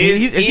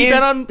he's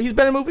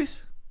been in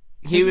movies?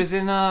 He was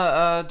in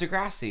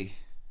Degrassi.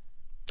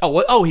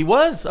 Oh, he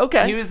was?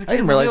 Okay. He was the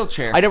kid in the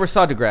wheelchair. I never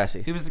saw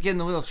Degrassi. He was the kid in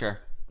the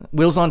wheelchair.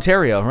 Wheels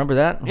Ontario, remember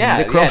that? Yeah,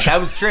 Nick Kroll. that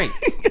was Drake.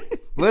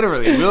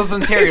 Literally, Wheels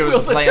Ontario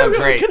was a play on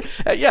Drake.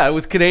 Yeah, it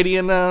was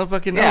Canadian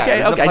fucking. Yeah, okay,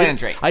 it was a okay. play on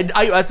Drake.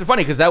 That's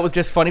funny because that was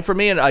just funny for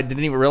me, and I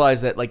didn't even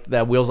realize that like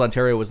that Wheels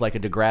Ontario was like a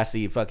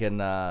Degrassi fucking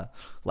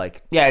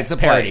like. Yeah, it's a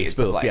parody play. It's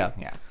spoof. a play.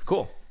 Yeah,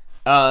 cool.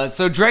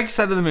 So Drake's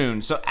Side of the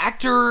Moon. So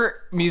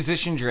actor,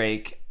 musician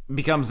Drake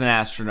becomes an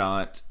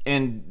astronaut,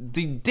 and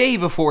the day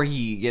before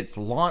he gets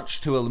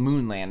launched to a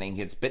moon landing,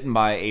 gets bitten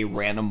by a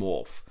random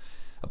wolf.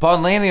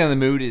 Upon landing on the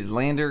moon, his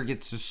lander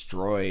gets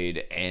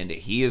destroyed, and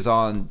he is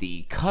on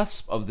the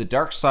cusp of the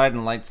dark side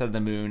and light side of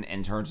the moon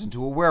and turns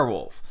into a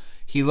werewolf.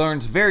 He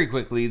learns very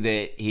quickly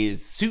that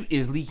his suit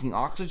is leaking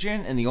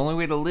oxygen, and the only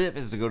way to live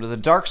is to go to the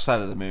dark side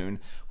of the moon,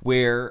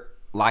 where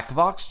lack of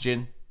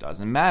oxygen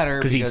doesn't matter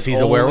because he's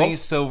a only werewolf?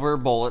 silver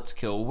bullets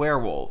kill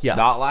werewolves, Yeah.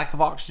 not lack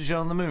of oxygen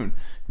on the moon.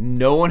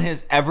 No one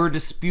has ever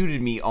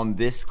disputed me on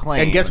this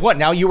claim. And guess what?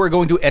 Now you are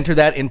going to enter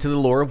that into the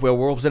lore of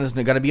werewolves, and it's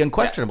going to be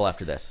unquestionable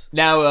after this.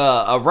 Now,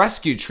 a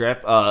rescue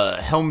trip,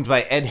 helmed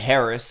by Ed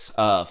Harris,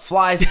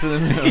 flies to the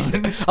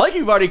moon. I like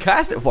you've already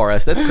cast it for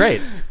us. That's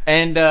great.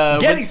 And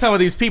Getting some of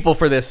these people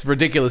for this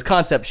ridiculous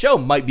concept show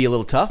might be a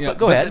little tough, but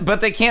go ahead.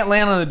 But they can't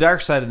land on the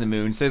dark side of the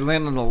moon, so they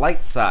land on the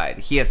light side.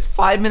 He has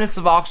 5 minutes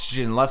of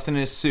oxygen left in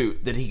his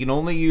suit that he can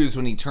only use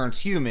when he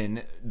turns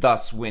human.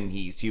 Thus, when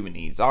he's human,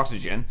 he needs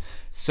oxygen.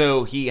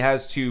 So he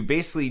has to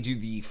basically do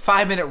the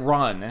 5-minute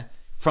run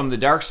from the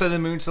dark side of the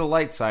moon to the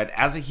light side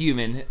as a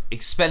human,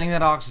 expending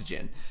that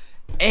oxygen.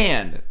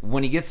 And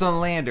when he gets on the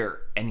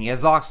lander and he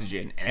has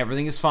oxygen and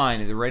everything is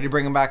fine and they're ready to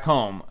bring him back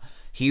home,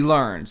 he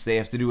learns they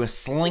have to do a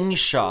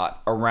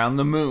slingshot around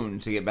the moon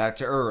to get back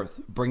to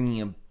Earth, bringing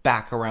him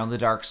back around the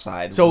dark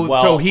side.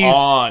 So he's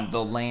on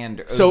the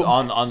lander. So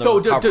on the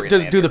recovery do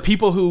lander. the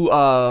people who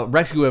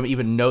rescue him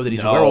even know that he's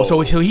a No. werewolf?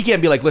 So he can't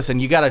be like,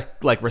 listen, you gotta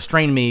like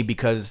restrain me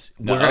because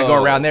we're gonna go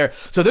No. around there.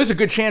 So there's a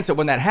good chance that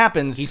when that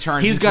happens, He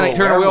turns he's into gonna a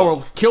turn a werewolf.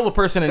 werewolf, kill the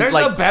person, and There's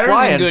like a better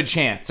fly than in. good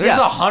chance. There's Yeah.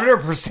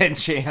 100%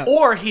 chance.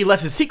 Or he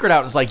lets his secret out.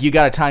 And it's like you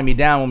gotta tie me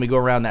down when we go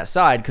around that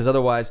side because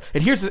otherwise.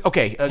 And here's the,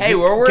 okay. Hey,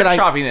 we're can I-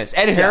 workshopping this.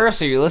 Ed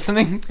Harris, are you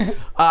listening?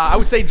 I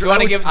would say. Do you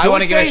wanna give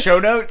us show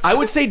notes? I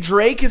would say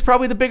Drake is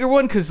probably the bigger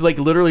one because like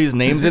literally his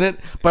name's in it.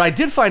 But I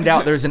did find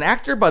out there's an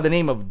actor by the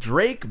name of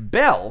Drake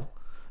Bell,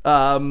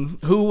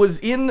 who was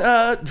in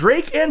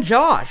Drake and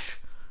Josh,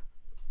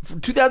 from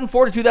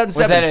 2004 to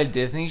 2007. Was that a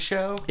Disney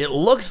show? It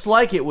looks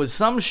like it was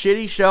some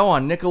shitty show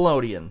on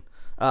Nickelodeon.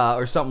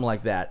 Or something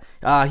like that.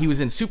 He was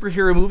in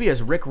superhero movie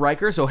as Rick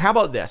Riker. So how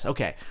about this?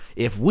 Okay,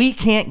 if we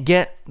can't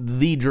get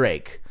the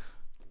Drake,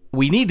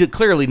 we need to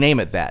clearly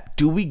name it that.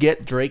 Do we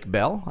get Drake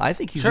Bell? I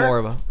think he's Sure. more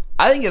of a.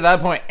 I think at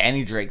that point,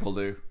 any Drake will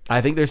do. I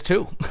think there's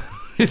two.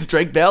 It's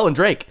Drake Bell and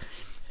Drake.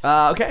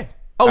 Okay.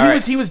 Oh,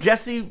 he was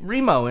Jesse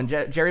Remo and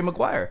Jerry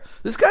Maguire.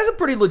 This guy's a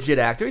pretty legit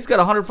actor. He's got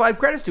 105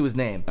 credits to his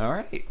name. All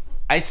right.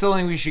 I still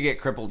think we should get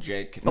Crippled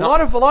Jake. A lot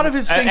of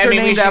his things are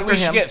named after we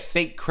him. should get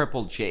fake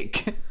Crippled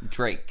Jake.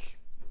 Drake.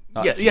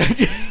 Not Yeah.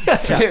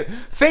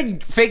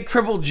 Fake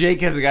Crippled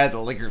Jake is a guy at the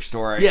liquor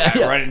store I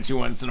run into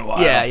once in a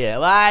while. Yeah.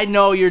 Well, I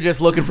know you're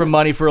just looking for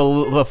money for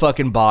a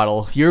fucking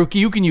bottle. You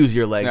can use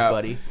your legs, No.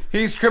 buddy.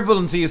 He's crippled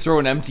until you throw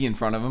an empty in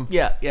front of him.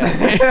 Yeah.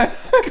 God,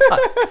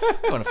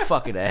 I'm going to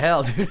fucking to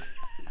hell, dude.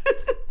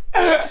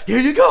 Here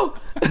you go.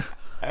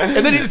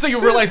 And then so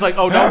you realize, like,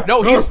 oh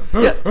no,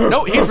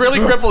 he's really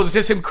crippled. It's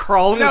just him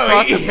crawling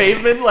across the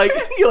pavement. Like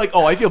you're like,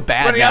 oh, I feel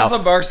bad But he now. also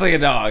barks like a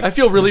dog. I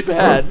feel really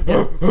bad.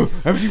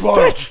 Empty bottle.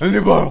 Fetch. Empty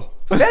bottle.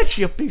 Fetch,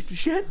 you piece of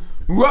shit.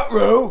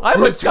 Ruh-roh.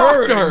 I'm a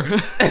doctor.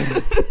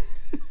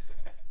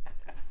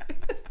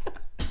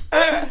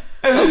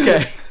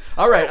 Okay.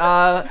 All right.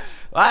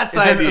 Last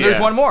idea.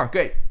 There's one more.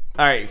 Great.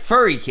 All right,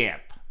 furry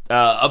camp.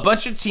 A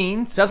bunch of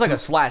teens Sounds like a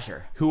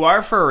slasher. who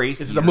are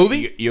furries. Is it a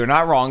movie? You're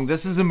not wrong.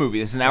 This is a movie.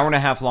 This is an hour and a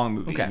half long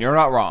movie. Okay. You're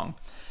not wrong.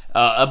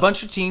 A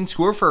bunch of teens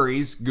who are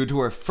furries go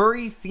to a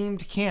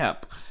furry-themed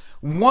camp.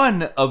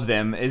 One of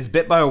them is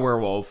bit by a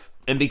werewolf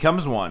and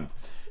becomes one.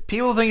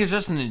 People think it's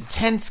just an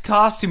intense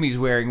costume he's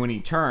wearing when he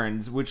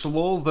turns, which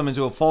lulls them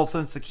into a false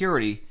sense of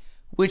security,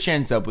 which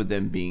ends up with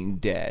them being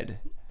dead.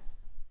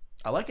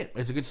 I like it.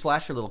 It's a good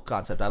slasher little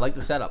concept. I like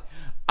the setup.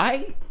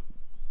 I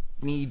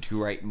need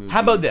to write movies.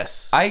 How about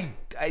this?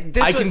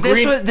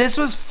 This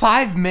was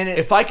 5 minutes.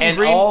 If I can and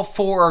green- all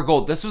four are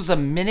gold. This was a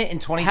minute and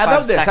 25 How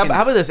about this? seconds.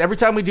 How about this? Every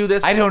time we do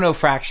this, I don't know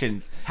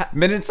fractions.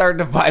 Minutes are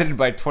divided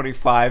by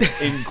 25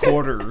 in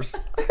quarters.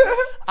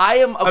 I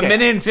am okay. A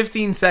minute and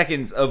 15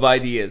 seconds of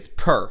ideas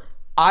per.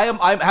 I'm.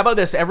 How about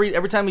this? Every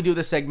time we do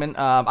this segment,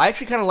 I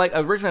actually kind of like.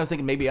 Originally, I was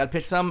thinking maybe I'd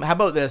pitch some. How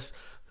about this?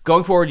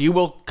 Going forward, you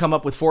will come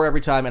up with 4 every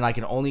time, and I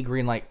can only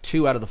greenlight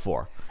 2 out of the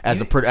 4. As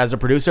a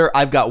producer,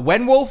 I've got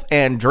Wenwolf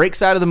and Drake's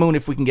Side of the Moon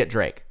if we can get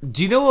Drake.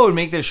 Do you know what would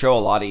make this show a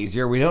lot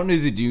easier? We don't do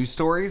the news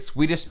stories.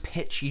 We just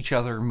pitch each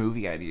other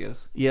movie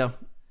ideas. Yeah.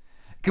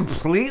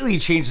 Completely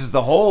changes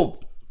the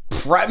whole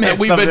premise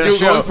We've of been this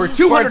going show. for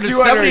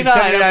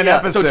 279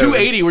 episodes. So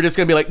 280, we're just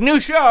going to be like, new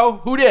show.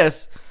 Who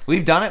dis?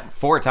 We've done it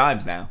 4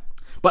 times now.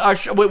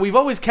 But we've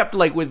always kept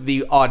like with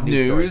the odd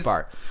news stories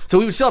part. So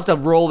we would still have to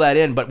roll that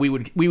in, but we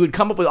would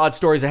come up with odd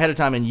stories ahead of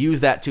time and use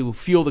that to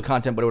fuel the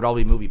content, but it would all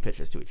be movie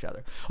pitches to each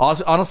other.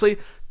 Honestly,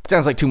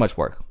 sounds like too much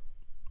work.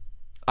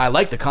 I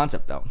like the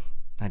concept though.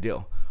 I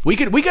do. We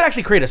could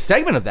actually create a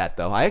segment of that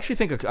though. I actually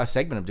think a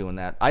segment of doing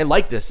that. I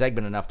like this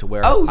segment enough to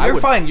where you're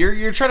fine.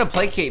 You're trying to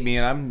placate me,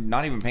 and I'm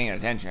not even paying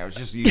attention. I was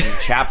just using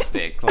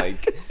chapstick. Like,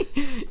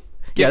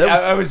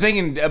 I was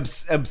making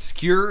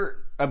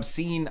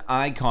obscene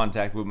eye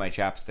contact with my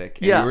chapstick,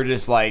 and you were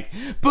just like,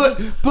 but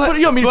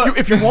yeah, I mean,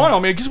 if you want, I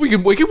mean, because we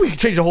can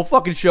change the whole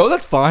fucking show.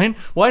 That's fine.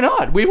 Why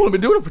not? We've only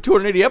been doing it for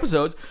 280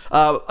 episodes.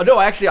 No,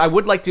 actually, I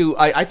would like to.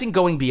 I think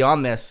going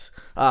beyond this.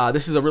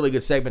 This is a really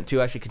good segment to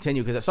actually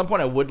continue, because at some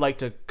point I would like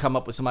to come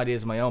up with some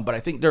ideas of my own, but I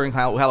think during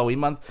Halloween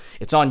month,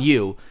 it's on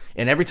you,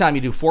 and every time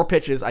you do 4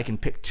 pitches, I can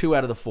pick 2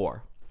 out of the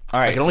 4. All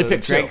right, I can only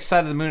pick Drake's 2.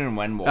 Side of the Moon and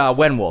Wenwolf.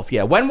 Wenwolf,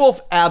 yeah.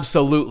 Wenwolf,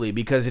 absolutely,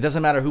 because it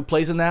doesn't matter who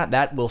plays in that.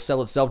 That will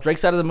sell itself.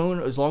 Drake's Side of the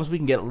Moon, as long as we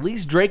can get at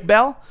least Drake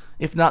Bell,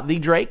 if not the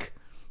Drake.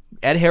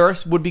 Ed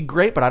Harris would be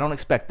great, but I don't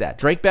expect that.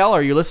 Drake Bell,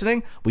 are you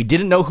listening? We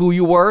didn't know who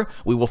you were.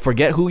 We will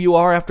forget who you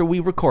are after we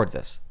record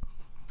this.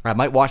 I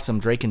might watch some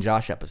Drake and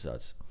Josh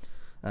episodes.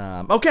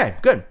 Okay,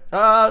 good.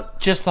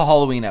 Just the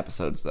Halloween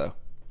episodes, though.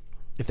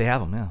 If they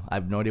have them, yeah. I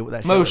have no idea what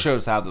that show Most is.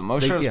 shows have them.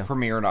 Most shows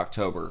premiere in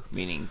October,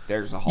 meaning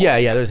there's a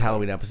Halloween there's a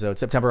Halloween episode.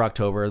 September,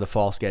 October, the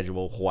fall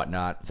schedule,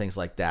 whatnot, things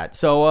like that.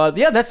 So,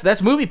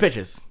 that's movie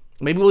pitches.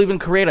 Maybe we'll even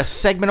create a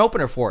segment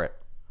opener for it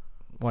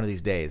one of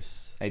these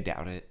days. I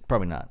doubt it.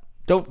 Probably not.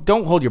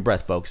 Don't hold your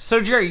breath, folks. So,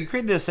 Jerry, you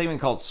created a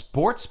segment called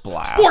Sports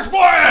Blast. Sports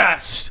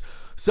Blast!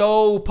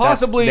 So,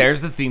 possibly...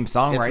 There's the theme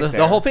song right there.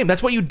 The whole theme.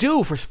 That's what you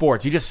do for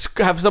sports. You just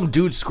have some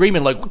dude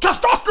screaming like,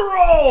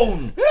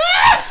 testosterone!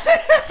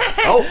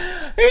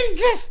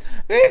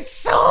 There's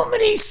so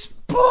many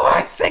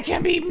sports that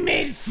can be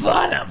made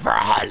fun of for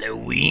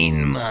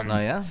Halloween month. Oh,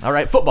 yeah? All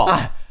right,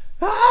 football.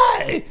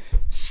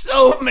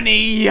 So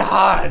many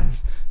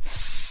yards.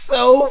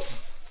 So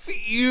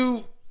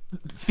few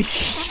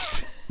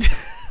feet.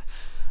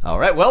 All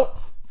right, well...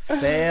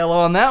 Fail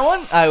on that one.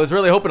 I was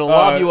really hoping to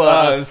lob you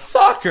a...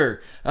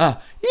 Soccer. You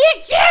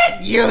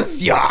can't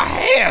use your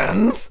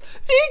hands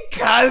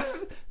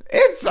because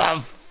it's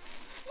a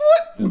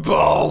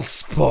football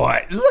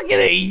sport. Look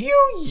at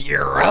you,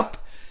 Europe.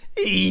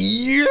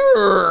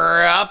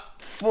 Europe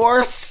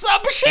for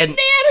some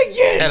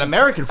shenanigans. And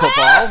American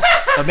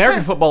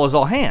football is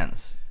all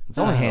hands. It's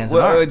only hands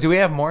and arms. Do we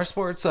have more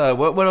sports?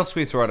 What else can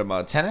we throw at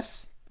them?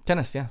 Tennis?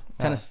 Tennis, yeah.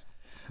 Tennis.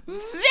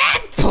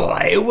 That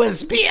play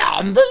was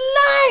beyond the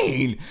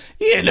line.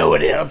 You know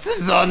what else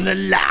is on the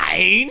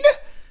line?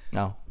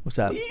 No. What's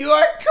that?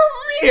 Your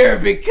career,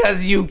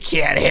 because you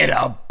can't hit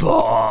a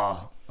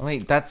ball.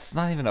 Wait, that's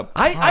not even a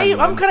pun.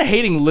 I'm kind of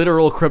hating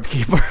literal Crypt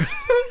Keeper.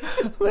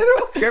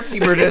 Literal Crypt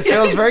Keeper just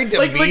feels very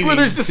demeaning. Like where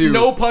there's just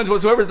no puns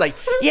whatsoever. It's like,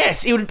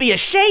 yes, it would be a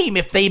shame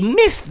if they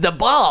missed the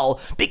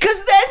ball,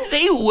 because then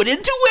they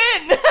wouldn't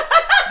win.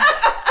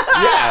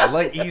 Yeah,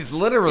 like he's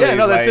literally. Yeah,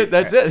 no, that's it.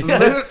 That's it.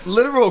 Yeah,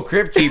 literal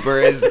Crypt Keeper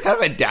is kind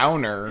of a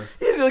downer.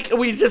 Like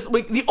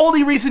the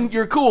only reason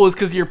you're cool is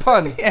because you're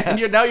puns, and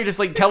you're just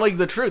like telling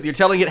the truth. You're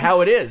telling it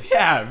how it is.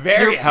 Yeah,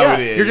 how it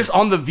is. You're just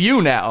on The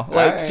View now.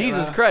 Like right,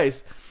 Jesus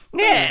Christ.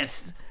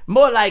 Yes,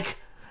 more like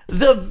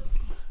The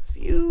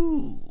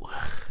View.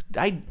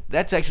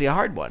 That's actually a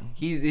hard one.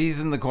 He's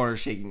in the corner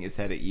shaking his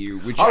head at you,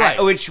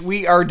 which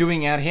we are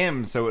doing at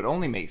him, so it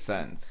only makes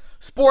sense.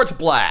 Sports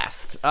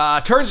Blast.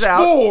 Turns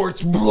out...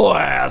 Sports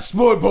Blast.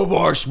 Sports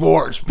Blast. Sports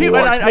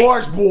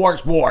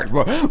Blast.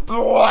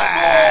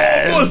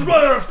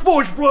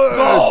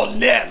 Ball,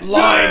 net,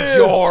 lines,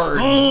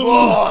 yards.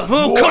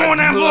 Come on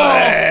that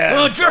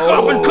ball. Jerk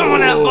off and come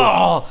on that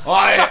ball.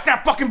 Suck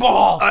that fucking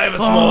ball. I have a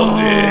small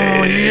dick.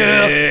 Oh,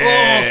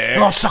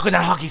 yeah. Oh, sucking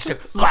that hockey stick.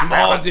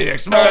 Small dick.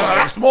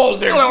 Small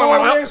dick.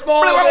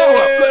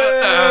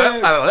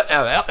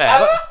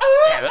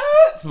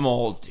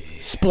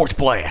 Sports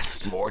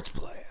Blast.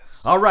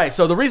 All right,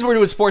 so the reason we're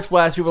doing Sports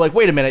Blast, people are like,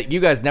 wait a minute, you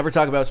guys never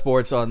talk about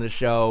sports on this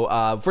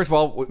show. First of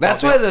all...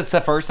 That's why that's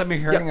the first time you're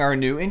hearing our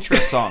new intro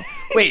song.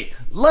 Wait,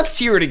 let's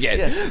hear it again.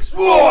 Yeah.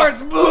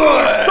 Sports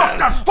Blast! Suck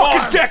that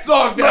fucking dick!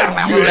 Suck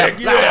that dick!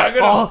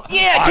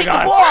 Yeah, take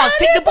the balls!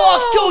 Take the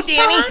balls too,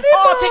 Danny!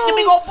 Oh, take the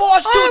big old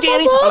balls too,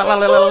 Danny!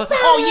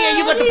 Oh, yeah,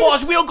 you got the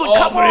balls real good.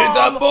 Come on! Hit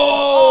that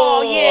ball!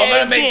 Oh,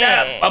 yeah,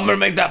 I'm gonna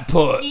make that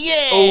putt.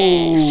 Yeah!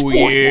 Oh,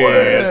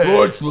 yeah!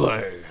 Sports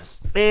Blast!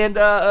 And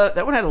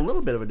that one had a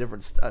little bit of a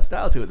different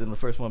style to it than the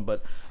first one,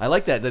 but I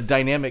like that, the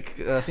dynamic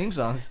theme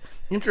songs,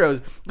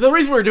 intros. The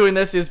reason we're doing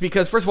this is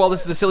because, first of all,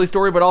 this is a silly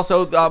story, but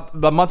also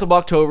the month of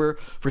October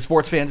for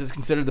sports fans is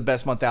considered the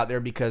best month out there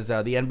because the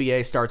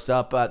NBA starts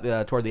up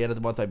toward the end of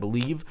the month, I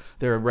believe.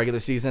 Their regular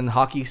season.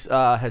 Hockey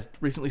has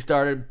recently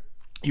started.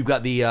 You've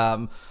got the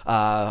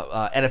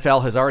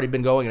NFL has already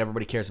been going, and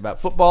everybody cares about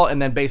football.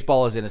 And then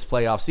baseball is in its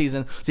playoff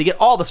season. So you get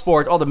all the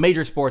sports, all the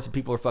major sports that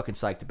people are fucking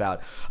psyched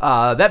about.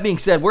 That being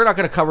said, we're not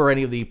going to cover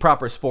any of the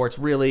proper sports,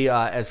 really,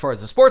 as far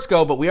as the sports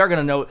go. But we are going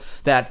to note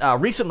that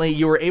recently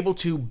you were able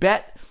to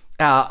bet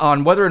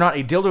on whether or not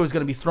a dildo is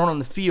going to be thrown on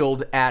the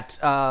field at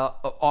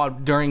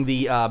during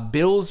the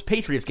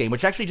Bills-Patriots game,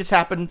 which actually just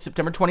happened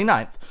September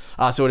 29th.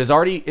 So it has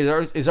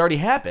already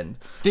happened.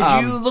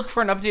 Did you look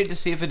for an update to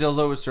see if a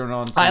dildo was thrown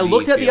on? I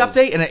looked at the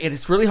update, and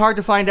it's really hard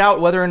to find out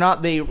whether or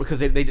not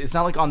because it's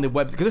not like on the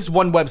web, because this is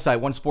one website,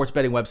 one sports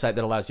betting website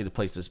that allows you to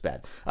place this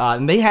bet.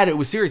 And it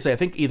was seriously, I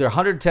think either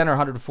 110 or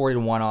 140 to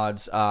 1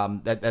 odds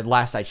at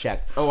last I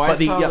checked. Oh, I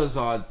saw those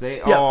odds. They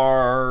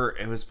are,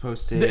 it was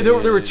posted.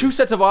 There were two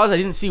sets of odds. I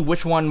didn't see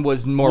which one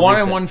was more 1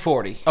 recent. and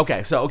 140.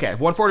 Okay,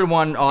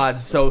 141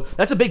 odds. So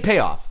that's a big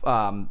payoff.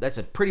 That's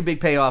a pretty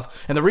big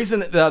payoff. And the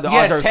reason that the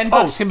odds are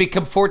 $10 can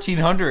become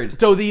 $1,400.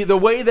 So the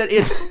way that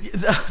it's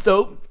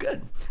so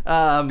good.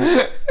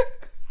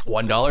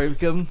 $1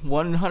 become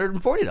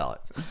 $140.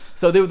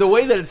 So the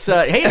way that it's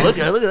hey, look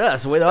at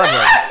us. The way the odds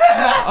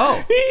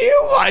are.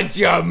 You want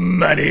your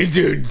money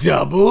to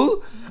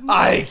double?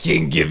 I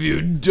can give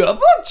you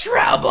double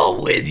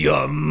trouble with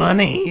your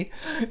money.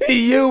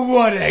 You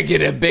want to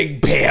get a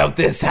big payout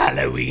this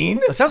Halloween?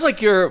 It sounds like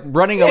you're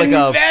running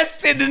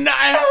Invest in an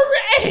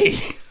IRA.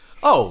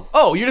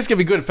 Oh, you're just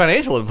giving good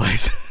financial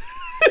advice.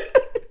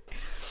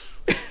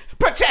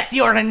 Protect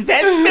your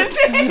investment.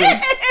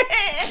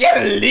 Get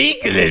a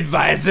legal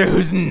advisor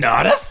who's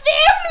not a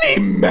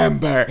family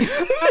member.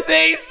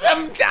 They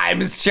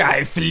sometimes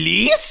try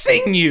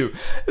fleecing you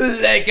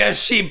like a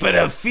sheep in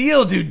a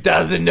field who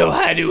doesn't know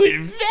how to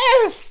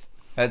invest.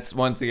 That's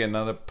once again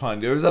not a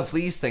pun. There was a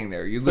fleece thing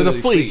there. You For the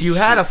fleece. You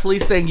had a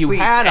fleece thing. You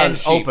had an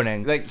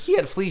opening. Like he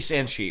had fleece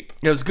and sheep.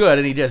 It was good,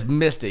 and he just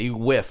missed it. He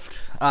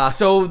whiffed.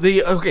 So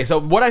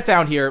what I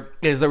found here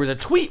is there was a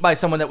tweet by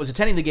someone that was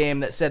attending the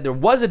game that said there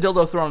was a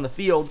dildo thrown on the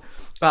field,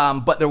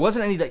 but there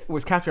wasn't any that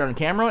was captured on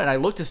camera. And I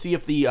looked to see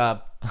if the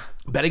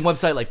betting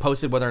website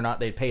posted whether or not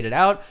they paid it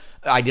out.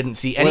 I didn't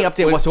see any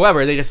update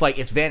whatsoever. They just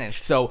it's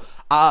vanished. So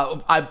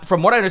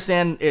from what I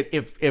understand,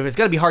 if it's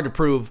going to be hard to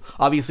prove,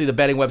 obviously the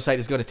betting website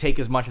is going to take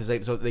as much as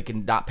so they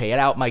can not pay it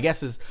out. My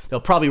guess is they'll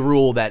probably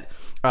rule that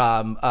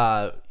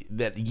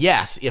that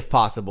yes, if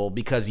possible,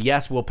 because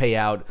yes will pay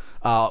out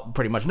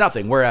pretty much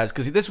nothing. Whereas,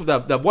 because the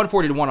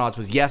 140 to 1 odds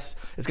was yes,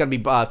 it's going to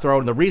be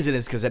thrown. The reason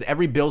is because at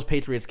every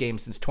Bills-Patriots game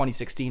since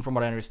 2016, from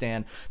what I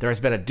understand, there has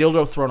been a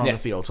dildo thrown on the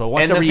field. So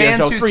once every year,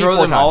 so 3-4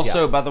 times.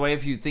 Also, by the way,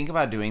 if you think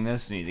about doing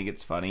this and you think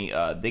it's funny,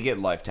 they get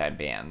lifetime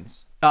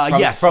bans.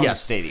 From the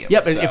stadium.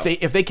 Yep, so.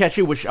 if they catch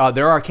you, which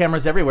there are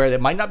cameras everywhere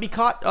that might not be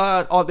caught.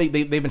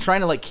 They've been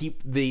trying to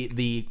keep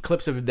the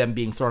clips of them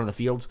being thrown on the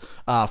field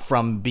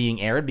from being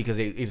aired because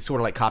it's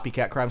sort of like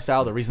copycat crime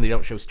style. The reason they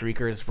don't show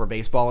streakers for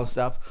baseball and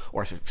stuff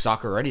or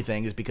soccer or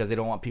anything is because they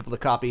don't want people to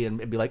copy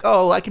and be like,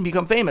 oh, I can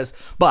become famous.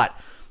 But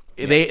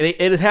it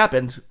has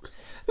happened.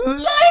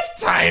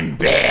 Lifetime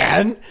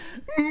ban?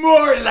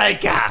 More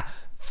like a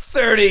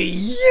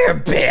 30-year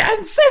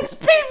ban, since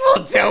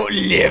people don't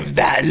live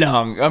that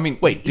long. I mean,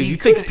 wait, do you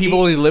think people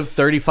only live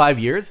 35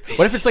 years?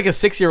 What if it's like a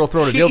 6-year-old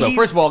throwing a dildo?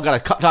 First of all,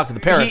 got to talk to the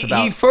parents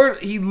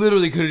about. He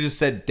literally could have just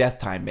said death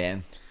time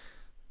ban.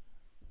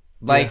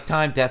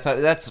 Lifetime death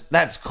time.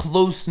 That's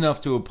close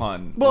enough to a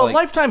pun. Well,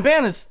 lifetime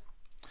ban is.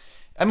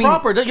 I mean,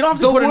 proper. You don't have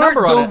to put a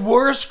number on it. The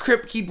worst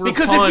Crypt Keeper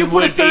because pun if you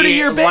put a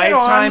 30-year ban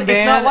on,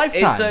 it's not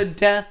lifetime. It's a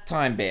death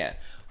time ban.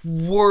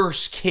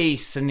 Worst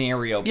case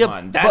scenario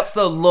pun. That's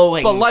the low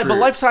hanging fruit. But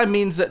lifetime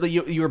means that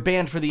you're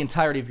banned for the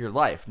entirety of your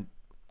life.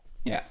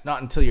 Yeah,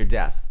 not until your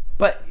death.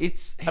 But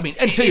it's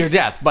until your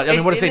death. But I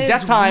mean, what I say,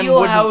 death time.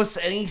 Wheelhouse,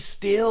 and he's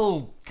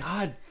still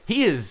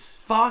he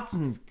is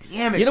fucking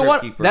damn it. You know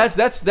what? Keeper.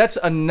 That's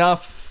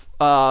enough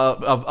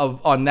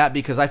of on that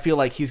because I feel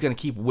like he's gonna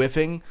keep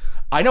whiffing.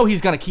 I know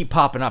he's gonna keep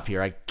popping up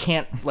here. I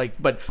can't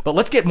but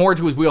let's get more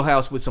into his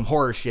wheelhouse with some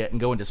horror shit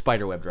and go into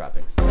spiderweb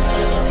droppings.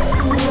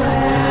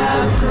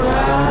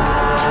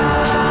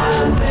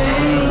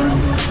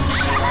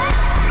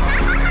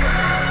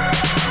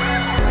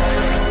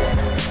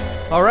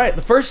 All right,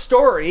 the first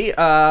story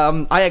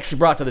I actually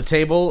brought to the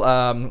table.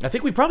 I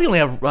think we probably only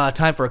have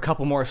time for a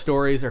couple more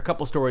stories, or a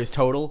couple stories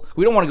total.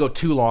 We don't want to go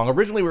too long.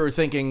 Originally, we were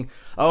thinking,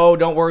 oh,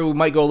 don't worry, we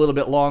might go a little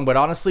bit long. But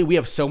honestly, we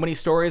have so many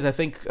stories. I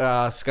think,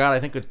 Scott,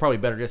 I think it's probably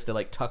better just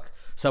to tuck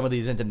some of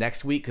these into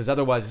next week, because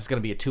otherwise it's going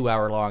to be a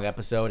 2-hour-long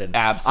episode, and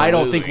absolutely. I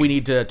don't think we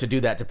need to do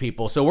that to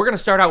people. So we're going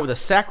to start out with a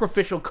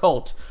sacrificial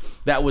cult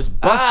that was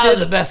busted.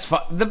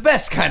 The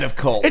best kind of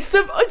cult. It's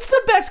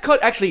the best cult.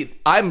 Actually,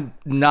 I'm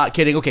not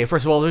kidding. Okay,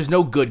 first of all, there's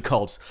no good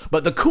cults,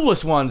 but the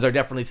coolest ones are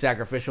definitely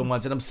sacrificial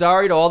ones. And I'm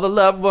sorry to all the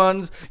loved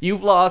ones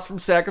you've lost from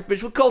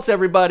sacrificial cults,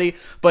 everybody.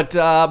 But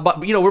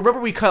remember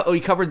we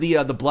covered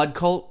the blood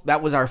cult.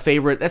 That was our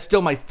favorite. That's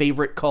still my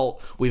favorite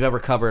cult we've ever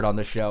covered on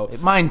the show.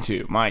 Mine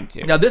too.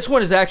 Now this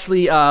one is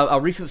actually a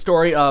recent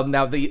story.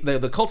 Now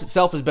the cult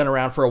itself has been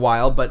around for a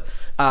while, but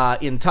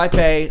in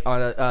Taipei,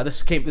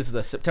 this is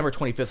the September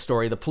 25th story.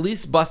 The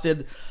police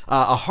busted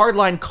a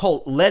hardline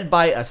cult led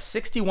by a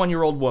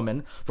 61-year-old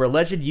woman for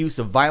alleged use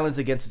of violence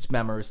against its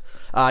members.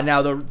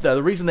 Now,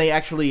 the reason they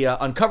actually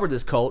uncovered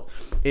this cult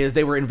is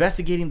they were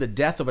investigating the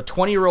death of a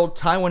 20-year-old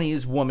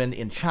Taiwanese woman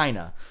in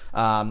China.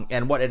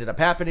 And what ended up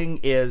happening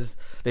is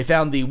they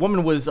found the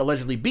woman was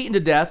allegedly beaten to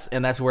death,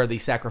 and that's where the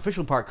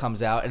sacrificial part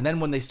comes out. And then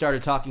when they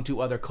started talking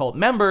to other cult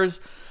members,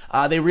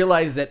 they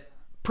realized that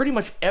pretty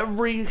much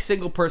every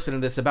single person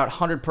in this about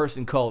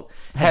 100-person cult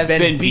has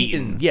been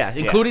beaten. Yes,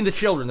 including the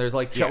children. There's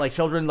like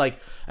children that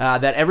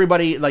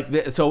everybody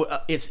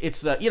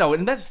it's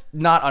and that's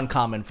not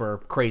uncommon for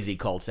crazy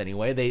cults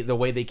anyway. The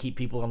way they keep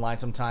people in line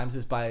sometimes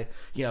is by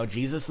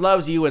Jesus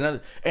loves you,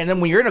 and then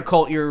when you're in a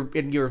cult,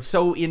 you're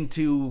so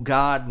into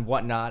God and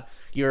whatnot.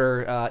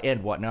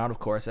 And whatnot, of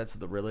course, that's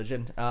the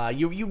religion.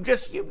 You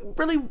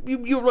really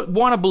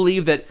want to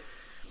believe that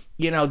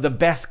the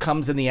best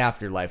comes in the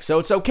afterlife. So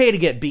it's okay to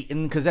get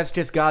beaten because that's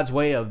just God's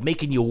way of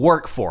making you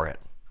work for it.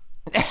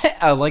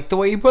 I like the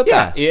way you put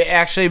that. It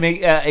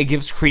actually it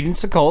gives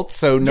credence to cults.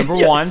 So number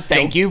one,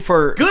 thank you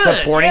for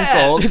supporting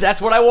cults. That's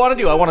what I want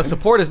to do. I want to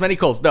support as many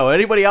cults. No,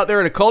 anybody out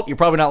there in a cult, you're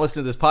probably not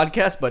listening to this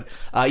podcast, but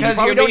you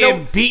probably don't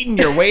know. Beating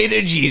your way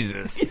to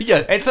Jesus.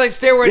 It's like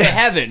Stairway to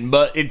Heaven,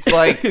 but it's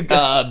like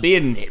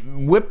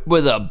being whipped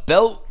with a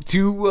belt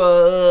to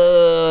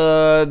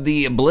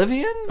the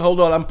oblivion. Hold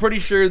on, I'm pretty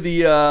sure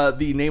the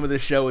name of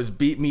this show is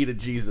 "Beat Me to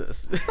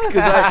Jesus" because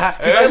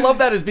I love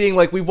that as being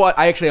like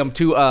I'm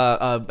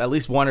at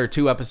least 1 or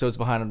 2 episodes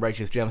behind on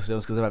Righteous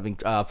Gemstones because I'm having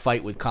a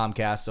fight with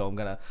Comcast, so I'm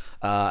gonna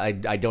I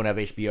don't have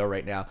HBO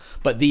right now.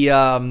 But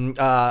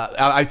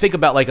I think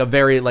about like a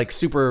very like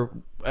super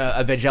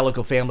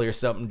evangelical family or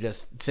something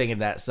just singing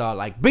that song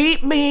like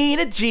 "Beat me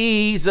to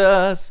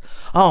Jesus,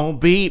 oh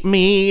beat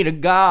me to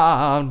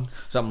God,"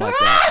 something like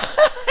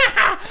that.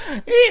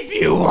 If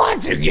you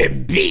want to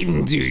get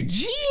beaten to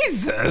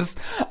Jesus,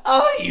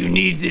 all you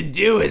need to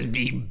do is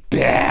be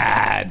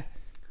bad.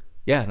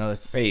 Yeah, no,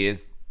 that's... Wait,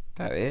 is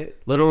that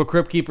it? Literal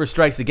Crypt Keeper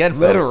strikes again,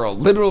 folks.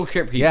 Literal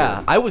Crypt Keeper.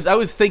 Yeah, I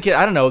was thinking,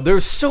 I don't know,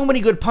 there's so many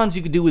good puns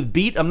you could do with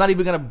beat. I'm not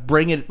even going to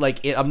bring it,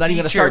 I'm not even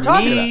going to start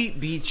talking about it.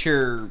 Beat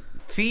your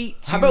feet.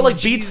 How about like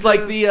Jesus? Beats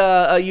like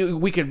the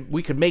we could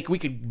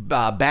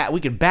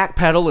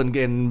backpedal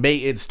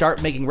and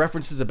start making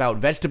references about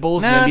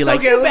vegetables and then be like,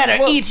 okay, you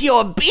better eat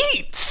your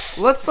beets.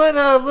 Let's let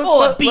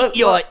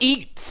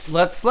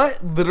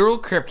literal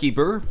Crypt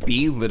Keeper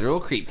be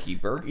literal Crypt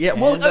Keeper. Yeah,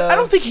 well, I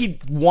don't think he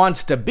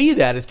wants to be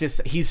that. It's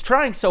just he's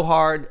trying so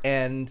hard,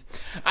 and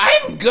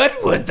I'm good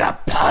with the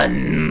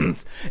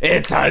puns.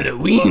 It's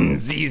Halloween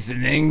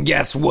season, and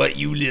guess what?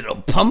 You little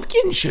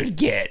pumpkin should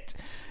get.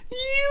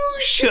 You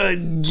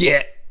should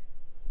get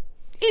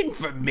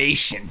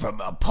information from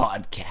a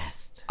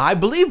podcast. I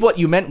believe what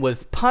you meant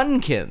was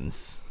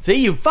pumpkins. See,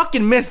 you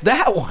fucking missed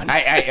that one.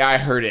 I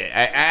heard it.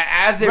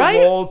 As it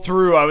rolled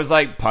through, I was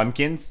like,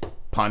 pumpkins?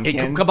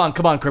 Hey, come on,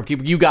 Crypt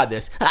Keeper. You got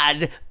this.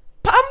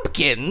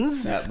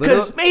 Pumpkins?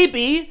 Because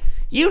maybe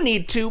you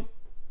need to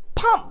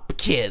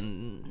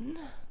pumpkin.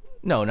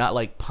 No, not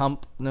like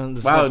pump. No,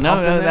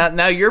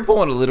 now you're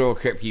pulling a literal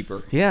Crypt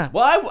Keeper. Yeah.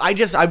 Well,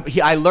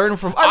 I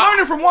learned from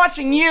it from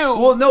watching you.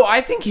 Well, no,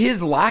 I think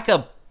his lack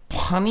of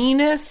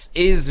punniness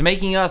is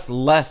making us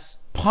less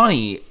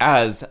punny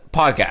as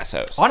podcast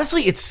hosts.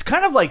 Honestly, it's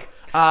kind of like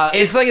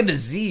it's like a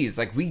disease.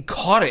 Like we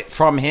caught it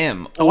from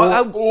him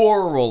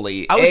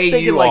orally. I was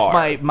thinking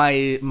like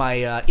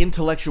my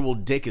intellectual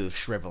dick is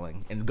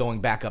shriveling and going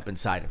back up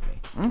inside of me.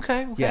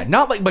 Okay. Yeah,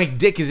 not like my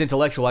dick is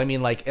intellectual. I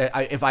mean, like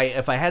if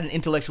I had an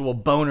intellectual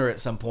boner at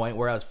some point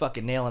where I was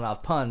fucking nailing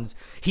off puns,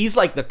 he's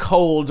like the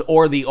cold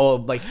or the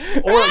old or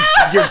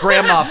your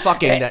grandma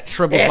fucking that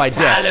shrivels my dick.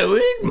 It's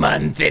Halloween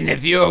month, and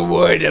if you're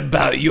worried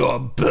about your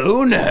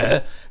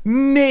boner,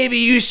 maybe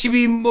you should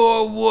be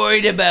more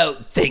worried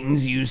about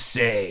things you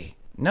say.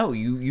 No,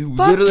 you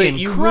literally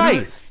the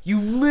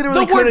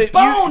word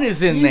bone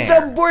is in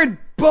there. The word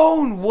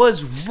bone was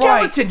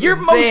skeleton. Right. You're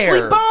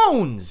mostly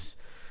bones.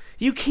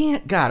 You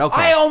can't. God,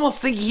 okay. I almost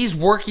think he's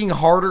working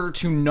harder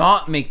to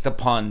not make the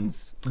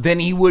puns than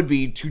he would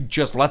be to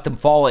just let them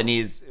fall in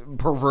his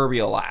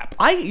proverbial lap.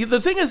 The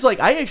thing is,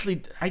 like,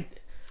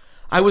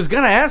 I was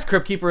gonna ask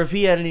Crypt Keeper if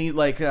he had any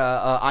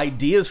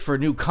ideas for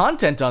new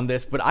content on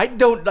this, but I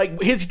don't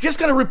he's just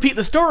gonna repeat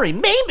the story.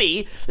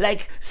 Maybe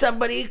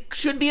somebody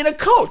should be in a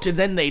cult and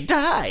then they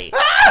die.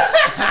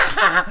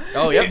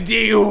 Oh yeah. Do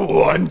you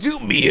want to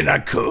be in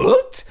a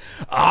cult?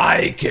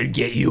 I could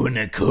get you in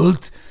a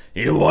cult.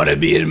 You want to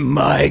be in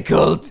my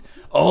cult?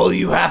 All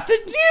you have to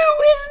do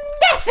is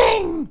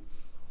nothing.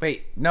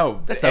 Wait,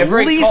 no. That's the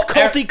least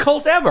culty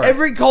cult ever.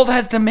 Every cult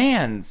has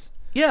demands.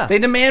 Yeah. They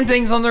demand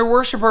things on their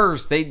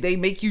worshipers. They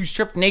make you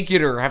strip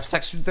naked or have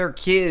sex with their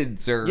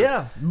kids or...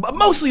 Yeah.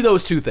 Mostly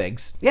those two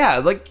things.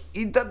 Yeah, and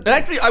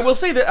actually, I will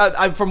say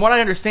that from what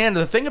I understand,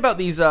 the thing about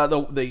these,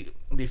 the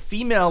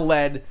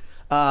female-led, and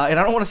I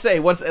don't want to say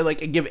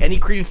give any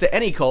credence to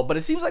any cult, but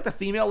it seems like the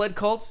female-led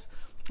cults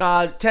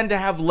tend to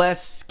have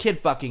less kid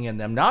fucking in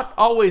them. Not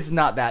always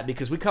not that,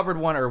 because we covered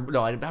one, or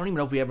no, I don't even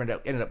know if we ever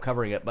ended up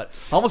covering it, but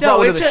almost brought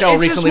one to the show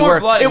recently where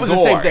it was the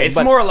same thing.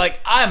 It's more like,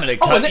 I'm going to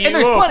cut you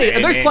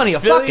open there's plenty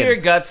of spill fucking your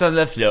guts on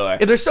the floor.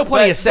 And there's still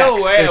plenty of sex. No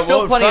way, there's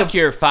still plenty of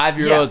your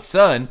 5-year-old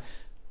son.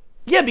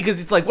 Yeah, because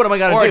it's like, what am I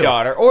going to do?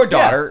 Or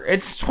daughter.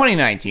 It's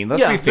 2019.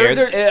 Let's be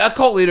fair. A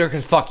cult leader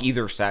can fuck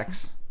either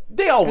sex.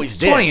 They always It's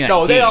did. No,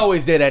 2019. they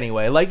always did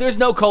anyway. Like, there's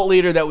no cult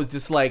leader that was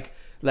just like,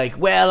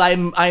 well,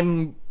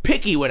 I'm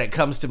picky when it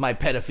comes to my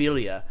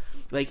pedophilia.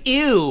 Like,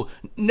 ew,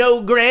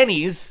 no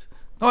grannies.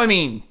 No, I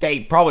mean, they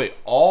probably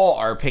all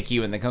are picky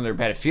when they come to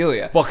their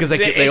pedophilia. Well, 'cause they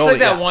it's only- like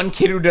that yeah. one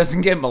kid who doesn't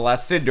get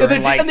molested during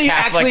And they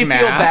Catholic actually mass.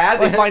 feel bad.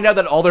 They find out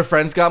that all their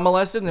friends got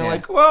molested, and they're Yeah.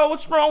 like, well,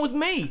 what's wrong with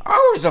me?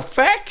 I was a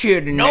fat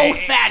kid. No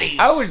fatties.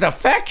 I was the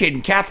fat kid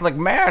in Catholic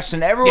mass,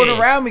 and everyone Yeah.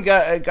 around me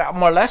got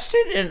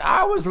molested, and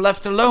I was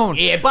left alone.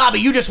 Yeah, Bobby,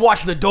 you just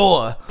watch the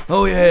door.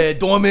 Oh, yeah,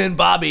 doorman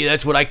Bobby,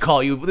 that's what I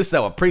call you. This is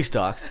how a priest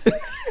talks.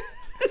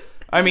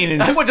 I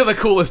mean, I went to the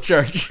coolest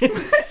church.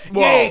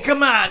 Yeah,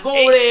 come on, go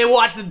over there and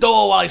watch the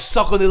door while I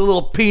suck on this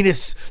little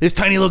penis, this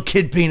tiny little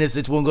kid penis.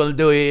 That's what I'm gonna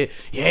do here.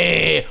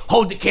 Yeah,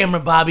 hold the camera,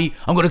 Bobby.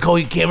 I'm gonna call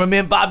you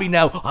cameraman Bobby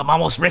now. I'm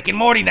almost Rick and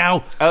Morty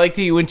now. I like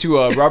that you went to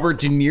a Robert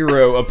De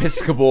Niro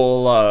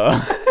Episcopal.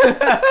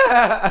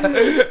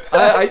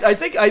 I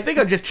think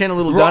I'm just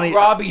channeling little Donnie.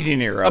 Robbie De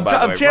Niro. by the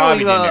I'm way.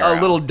 channeling Robbie De Niro.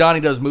 a little Donnie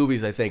Does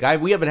Movies. I think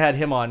we haven't had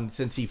him on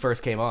since he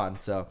first came on.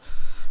 So,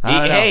 I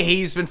don't know. Hey,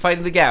 he's been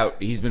fighting the gout.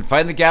 He's been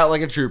fighting the gout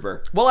like a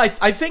trooper. Well,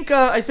 I think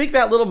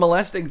that little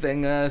molesting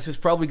thing is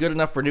just probably good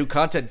enough for new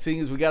content. Seeing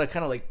as we got to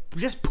kind of like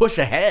just push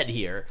ahead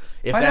here.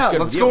 If Why that's not? good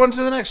Let's with you. go on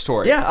to the next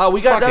story. Yeah,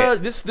 we got Fuck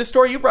it. this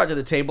story you brought to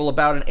the table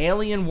about an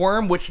alien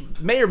worm, which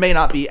may or may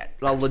not be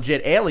a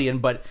legit alien,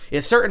 but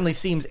it certainly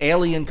seems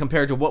alien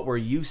compared to what we're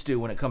used to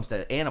when it comes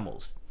to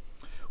animals.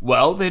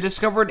 Well, they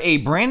discovered a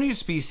brand new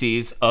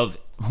species of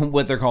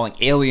what they're calling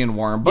alien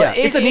worm. But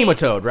Yeah, it's a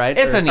nematode, right?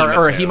 It's a Or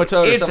nematode. a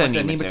hematode or It's something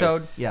a like that. nematode.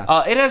 Nematode?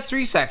 Yeah. It has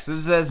three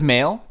sexes. It has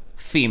male,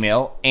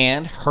 female,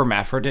 and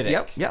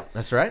hermaphroditic. Yep,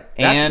 that's right.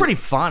 That's And- pretty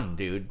fun,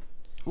 dude.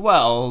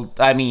 Well,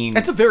 I mean,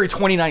 That's a very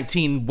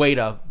 2019 way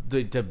to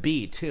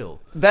be too.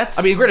 That's-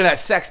 I mean, granted,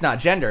 that's sex, not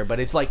gender, but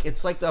it's like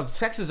the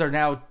sexes are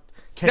now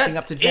catching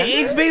up to gender.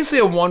 It's basically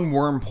a one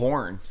worm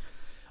porn.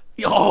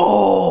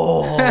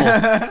 Oh,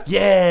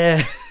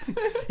 yeah,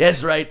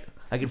 that's right.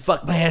 I can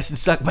fuck my ass and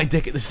suck my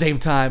dick at the same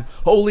time.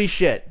 Holy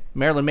shit,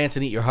 Marilyn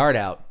Manson, eat your heart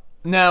out.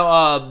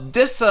 Now,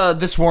 this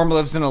worm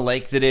lives in a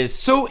lake that is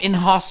so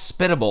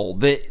inhospitable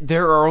that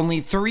there are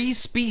only 3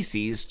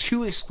 species,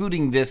 2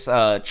 excluding this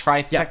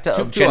trifecta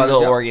two- of two genital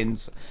others, yeah.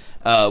 organs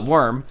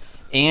worm,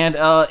 and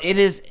it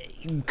is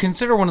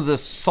considered one of the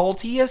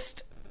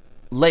saltiest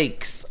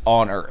lakes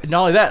on Earth.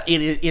 Not only that,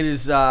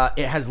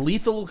 it has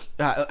lethal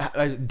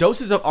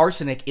doses of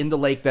arsenic in the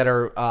lake that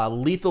are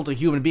lethal to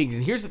human beings.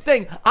 And here's the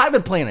thing: I've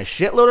been playing a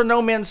shitload of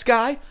No Man's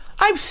Sky.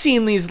 I've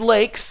seen these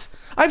lakes.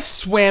 I've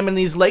swam in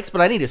these lakes,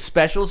 but I need a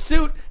special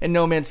suit in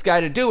No Man's Sky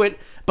to do it.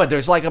 But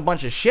there's like a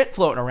bunch of shit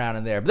floating around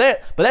in there.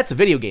 But that's a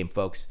video game,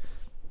 folks.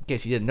 In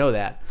case you didn't know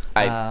that.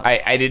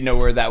 I didn't know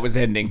where that was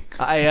ending.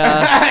 I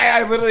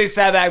I literally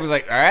sat back and was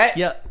like, all right.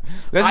 yeah.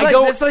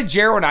 That's like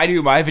Jared when I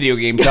do my video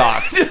game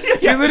talks.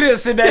 You literally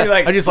just sit back and be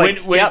like, I just like,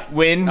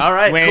 win. All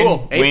right, win,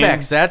 cool. win,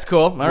 Apex, that's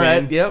cool. All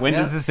right, yep. When yeah.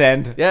 does this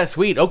end? Yeah,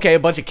 sweet. Okay, a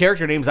bunch of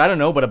character names I don't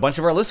know, but a bunch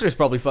of our listeners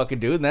probably fucking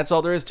do, and that's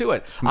all there is to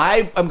it.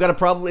 I'm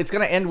gonna it's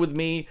gonna end with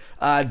me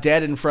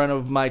dead in front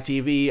of my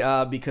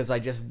TV because I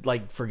just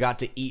like forgot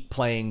to eat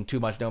playing too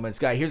much No Man's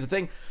Sky. Here's the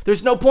thing: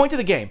 there's no point to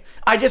the game.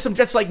 I'm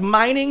just like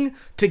mining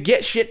to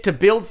get shit, to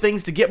build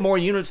things, to get more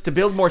units, to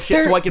build more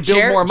shit, so I can build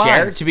more mines.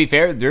 Jared, to be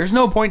fair, there's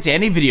no point to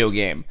any video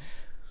game.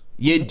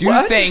 You do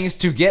What? things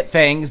to get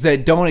things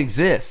that don't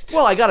exist.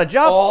 Well, I got a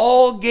job.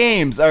 All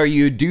games are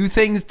you do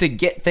things to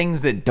get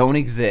things that don't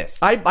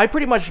exist. I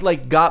pretty much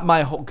like got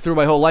through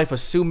my whole life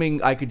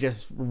assuming I could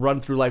just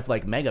run through life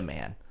like Mega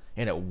Man,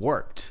 and it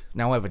worked.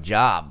 Now I have a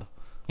job.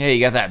 Yeah,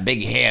 you got that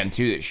big hand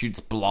too that shoots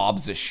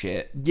blobs of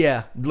shit.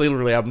 Yeah,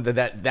 literally, I'm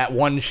that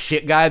one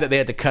shit guy that they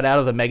had to cut out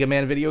of the Mega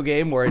Man video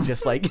game, where it's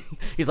just like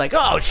he's like,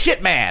 oh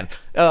shit, man.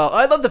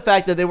 I love the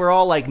fact that they were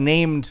all like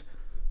named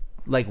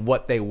like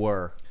what they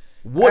were.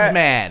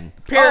 Woodman.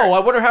 I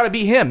wonder how to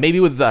be him. Maybe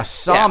with the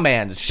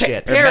Sawman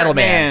shit or Metal Parrot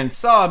Man. Man,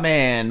 Saw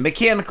Man,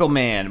 Mechanical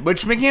Man.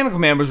 Which Mechanical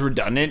Man was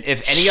redundant.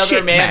 If any other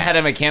Shit man Man. had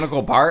a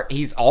mechanical part,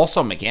 he's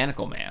also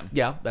Mechanical Man.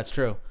 Yeah, that's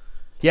true.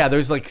 Yeah,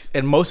 there's like,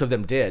 and most of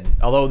them did.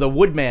 Although the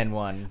Woodman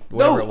one,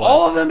 whatever No, it was.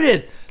 all of them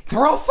did.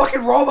 They're all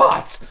fucking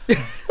robots. They're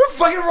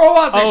fucking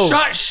robots. They Oh.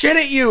 shot shit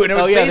at you, and it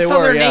was yeah, based they on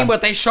were, their yeah. name,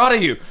 but they shot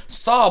at you.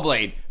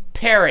 Sawblade,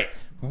 Parrot,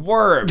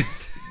 Worm,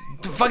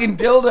 fucking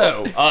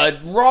Dildo,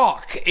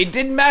 Rock. It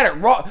didn't matter.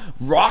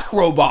 Rock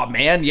Robot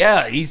Man.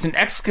 Yeah, he's an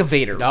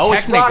excavator. No,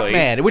 it's technically. Rock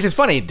Man, which is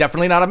funny.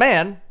 Definitely not a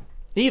man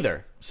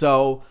either.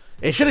 So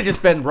it should have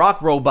just been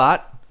Rock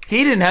Robot.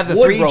 He didn't have the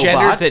Wood 3 robot.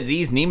 genders that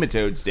these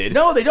nematodes did.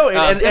 No, they don't.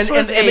 And This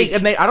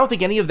I don't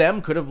think any of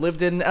them could have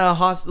lived in a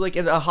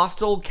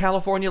hostile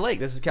California lake.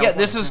 This is California.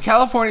 Yeah, this is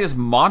California's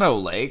Mono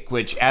Lake,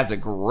 which has a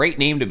great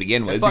name to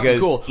begin with. fucking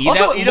Because cool. you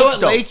Also, know, it you know looks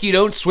what dope. lake you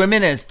don't swim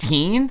in as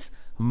teens?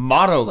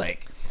 Mono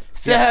Lake.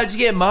 So how'd you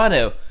get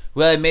mono?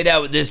 Well, I made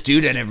out with this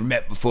dude I never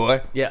met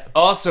before. Yeah.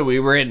 Also, we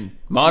were in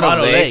Mono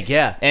Lake,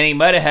 yeah. And he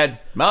might have had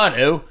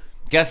mono.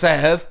 Guess I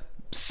have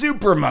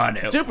super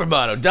mono. Super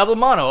mono, double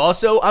mono.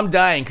 Also, I'm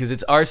dying because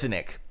it's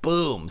arsenic.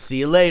 Boom. See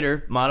you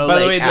later. Mono By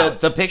Lake the way, out.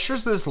 the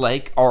pictures of this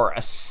lake are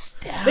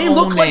They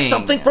look like astounding.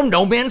 something from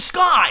No Man's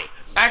Sky.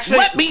 Actually,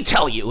 let me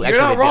tell you. you're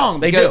not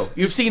wrong. They do. because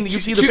You've seen the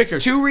two,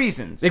 pictures. Two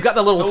reasons. They've got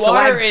the little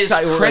water is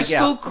stalactite-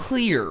 crystal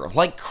clear,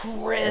 like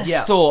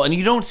crystal, and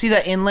you don't see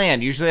that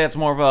inland. Usually, that's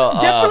more of a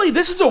Definitely,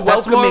 this is a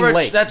that's more welcoming of a-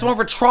 lake. That's more of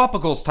a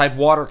tropicals type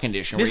water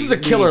condition. This where is you- a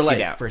killer where you see lake,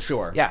 that. for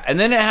sure. Yeah, and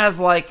then it has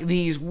like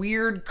these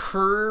weird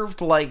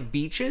curved like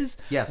beaches.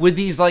 Yes. with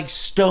these like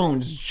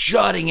stones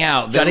jutting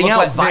out, Jutting look out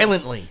like-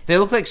 violently. They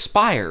look like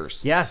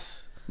spires. Yes.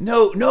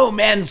 No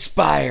man's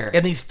spire.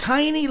 And these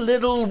tiny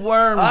little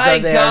worms I are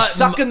there got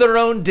sucking their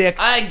own dick,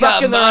 I got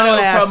fucking their own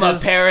mono from a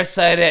asses.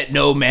 parasite at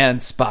No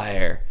Man's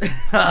Spire.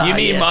 You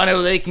mean yes. Mono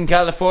Lake in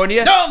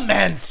California? No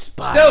Man's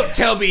Spire. Don't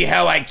tell me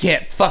how I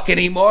can't fuck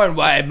anymore and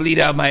why I bleed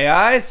out my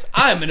eyes.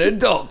 I'm an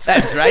adult.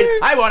 That's right.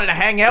 I wanted to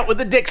hang out with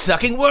the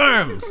dick-sucking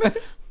worms.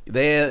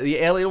 The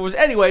alien was...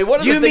 Anyway, one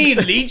of the You things...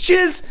 mean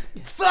leeches?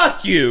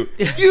 Fuck you.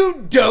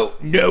 You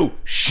don't know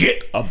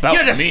shit about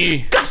You're me.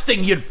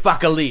 disgusting, you'd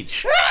fuck a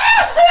leech.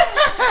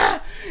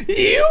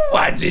 You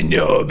want to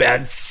know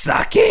about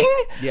sucking?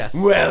 Yes.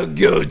 Well,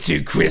 go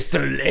to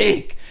Crystal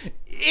Lake.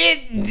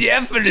 It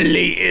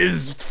definitely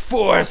is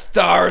 4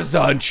 stars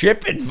on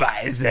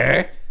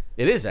TripAdvisor.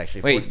 It is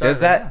actually 4 Wait, stars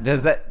does right that now.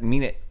 does that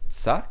mean it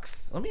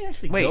sucks? Let me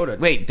actually Wait, go to...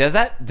 wait, does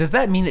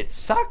that mean it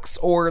sucks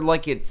or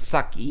like it's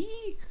sucky?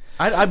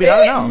 I mean,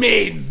 I don't know. It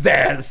means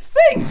there's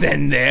things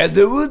in there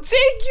that will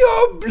take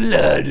your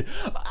blood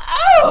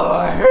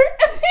or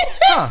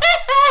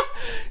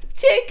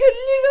take a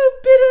little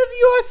bit of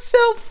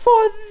yourself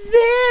for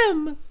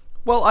them.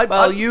 Well,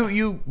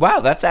 Wow,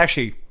 that's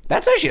actually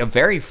a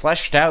very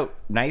fleshed out,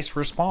 nice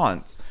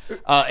response.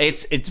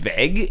 It's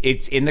vague.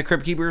 It's in the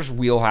Crypt Keeper's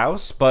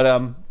wheelhouse,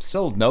 but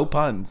still no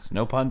puns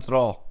at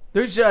all.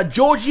 There's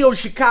Giorgio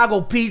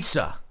Chicago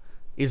Pizza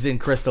is in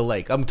Crystal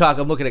Lake. I'm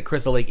looking at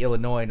Crystal Lake,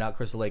 Illinois, not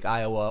Crystal Lake,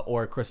 Iowa,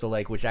 or Crystal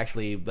Lake, which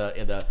actually the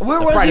Friday the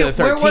 13th.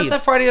 Where was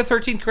that Friday the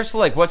 13th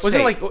Crystal Lake? What Was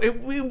state? it like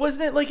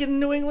wasn't it like in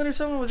New England or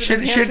something? Was it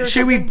New Hampshire or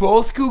Should we something?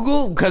 both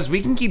Google? Because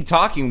we can keep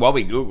talking while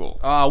we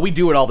Google. We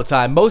do it all the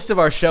time. Most of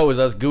our show is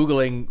us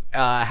Googling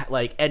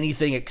like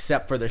anything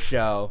except for the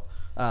show.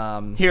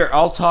 Here,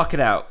 I'll talk it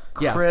out.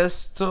 Yeah.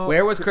 Crystal.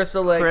 Where was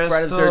Crystal Lake?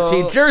 Friday the Crystal-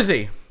 13th,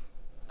 Jersey.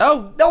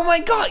 Oh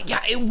my God!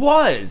 Yeah, it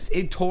was.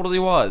 It totally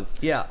was.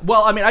 Yeah.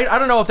 Well, I mean, I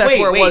don't know if that's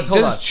where it was.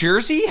 Hold does on.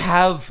 Jersey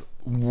have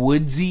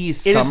woodsy It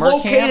summer is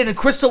located camps? in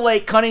Crystal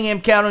Lake, Cunningham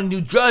County,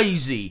 New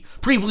Jersey.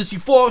 Previously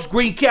Forest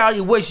Green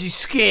County,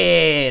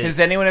 Wisconsin. Has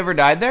anyone ever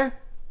died there?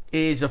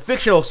 Is a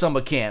fictional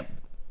summer camp.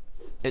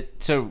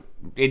 So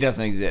it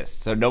doesn't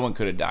exist. So no one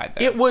could have died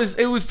there. It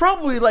was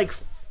probably like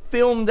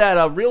filmed at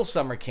a real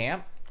summer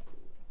camp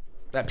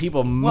that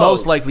people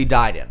most likely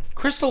died in.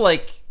 Crystal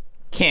Lake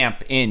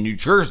Camp in New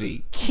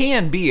Jersey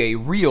can be a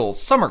real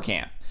summer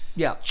camp.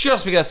 Yeah.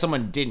 Just because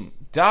someone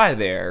didn't die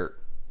there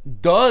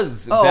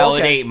does Oh,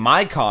 validate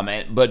my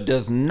comment, but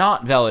does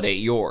not validate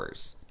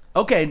yours.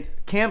 Okay,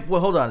 camp.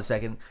 Well, hold on a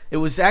second. It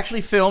was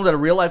actually filmed at a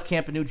real life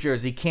camp in New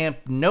Jersey, Camp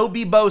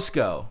Nobi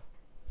Bosco,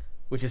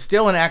 which is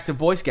still an active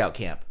Boy Scout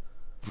camp.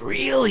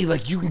 Really?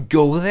 Like you can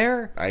go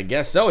there? I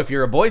guess so. If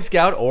you're a Boy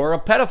Scout or a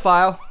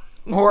pedophile.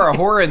 Or a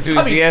horror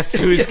enthusiast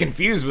who's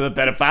confused with a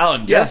pedophile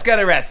and just got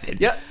arrested.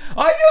 Yeah.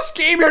 I just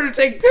came here to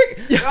take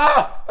pictures.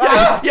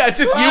 Yeah, it's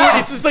just you.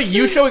 It's just like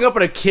you showing up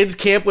at a kids'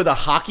 camp with a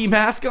hockey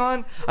mask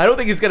on. I don't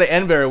think it's gonna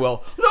end very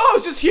well. No, I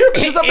was just here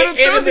because I'm an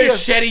It was a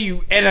enthusiast.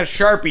 machete and a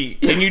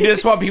Sharpie, and you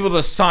just want people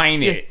to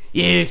sign it.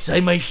 Yeah,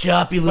 sign my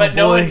Sharpie, little But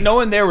boy. no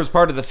one there was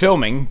part of the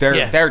filming.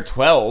 They're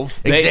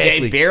 12. They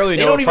Exactly. barely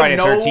They know don't what even Friday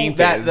the know 13th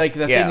that is. like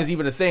the Yeah. thing is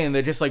even a thing.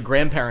 They're just like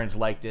grandparents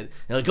liked it.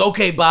 They're like,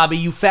 okay, Bobby,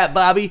 you fat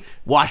Bobby,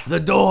 watch the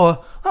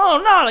door.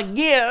 Oh, not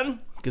again.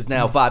 Because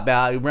now, fat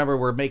Bobby, remember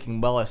we're making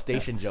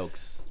molestation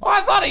jokes. Well,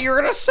 I thought you were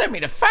going to send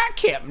me to fat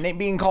camp,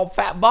 being called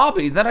Fat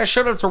Bobby. Then I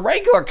showed up to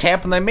regular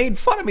camp, and they made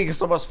fun of me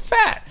because I was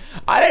fat.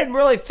 I didn't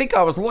really think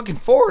I was looking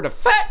forward to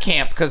fat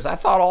camp because I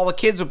thought all the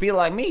kids would be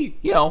like me,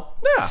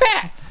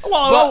 fat.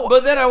 But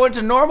then I went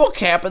to normal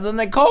camp, and then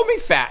they called me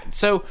fat.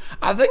 So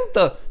I think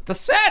the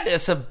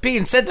sadness of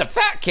being sent to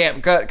fat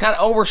camp got kind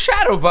of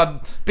overshadowed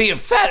by being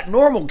fat at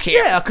normal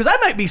camp. Yeah, because I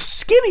might be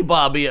skinny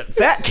Bobby at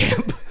fat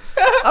camp.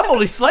 I'm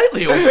only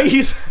slightly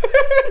obese.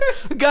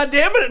 God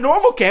damn it, at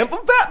normal camp,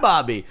 I'm fat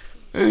Bobby.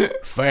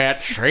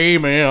 Fat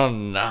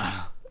shaming.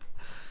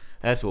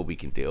 That's what we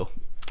can do.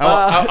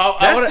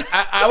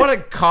 I want a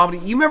comedy.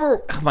 You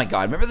remember? Oh my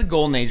God! Remember the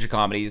golden age of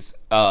comedies?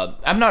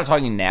 I'm not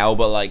talking now,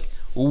 but like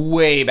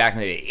way back in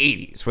the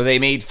 80s, where they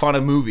made fun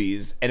of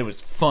movies and it was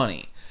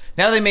funny.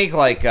 Now they make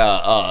like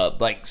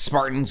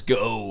Spartans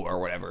Go or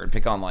whatever and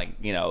pick on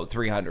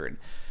 300.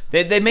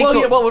 They make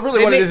really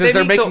what it is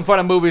they're making fun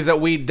of movies that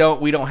we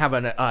don't have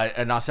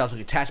a nostalgic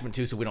attachment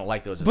to, so we don't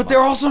like those as much. But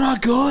they're also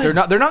not good.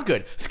 They're not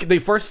good. The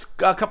first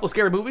couple of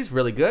scary movies,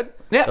 really good.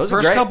 Yeah, those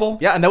first are great. couple.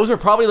 Yeah, and those are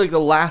probably like the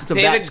last of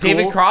that school.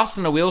 David Cross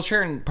in a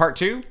wheelchair in part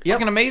 2. Yep.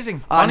 Fucking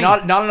amazing. Funny.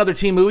 Not another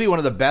teen movie. One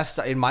of the best,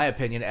 in my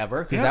opinion,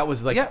 ever. Because that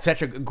was like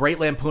such a great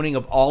lampooning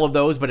of all of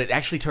those, but it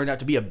actually turned out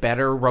to be a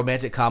better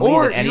romantic comedy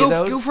than any of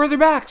those. Go further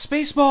back.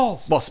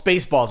 Spaceballs. Well,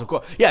 Spaceballs, of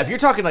course. Yeah, if you're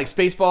talking like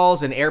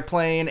Spaceballs and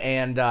Airplane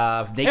and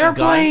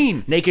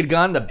Naked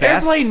Gun, the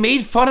best. Airplane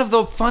made fun of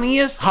the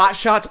funniest. Hot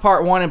Shots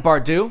Part 1 and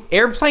Part 2.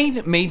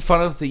 Airplane made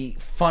fun of the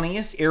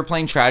funniest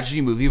airplane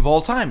tragedy movie of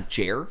all time.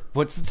 Jer,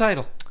 what's the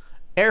title?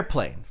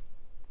 Airplane.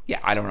 Yeah,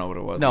 I don't know what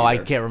it was. No,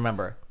 either. I can't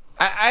remember.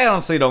 I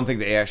honestly don't think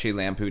they actually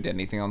lampooned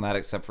anything on that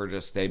except for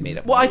just they made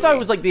it. Well, I thought it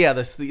was like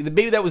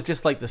maybe that was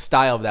just like the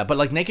style of that, but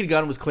like Naked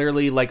Gun was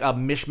clearly like a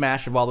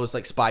mishmash of all those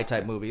like spy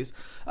type movies,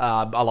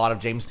 a lot of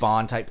James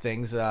Bond type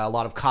things, a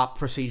lot of cop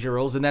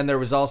procedurals, and then there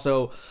was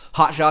also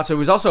Hot Shots. There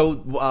was also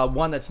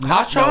one that's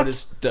Hot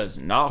Shots does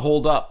not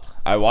hold up.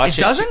 I watched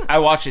it. Doesn't? I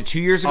watched it 2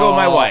 years ago with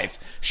my wife.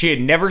 She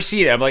had never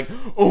seen it. I'm like,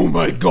 oh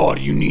my god,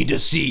 you need to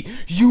see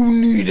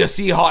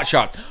Hot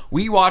Shots.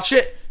 We watched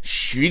it.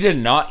 She did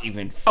not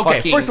even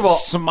fucking first of all,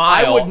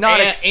 smile. I would not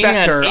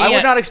expect her. I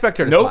would not expect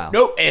her to smile.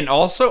 Nope. And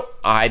also,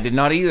 I did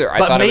not either. I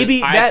thought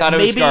it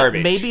was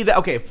garbage. Maybe that.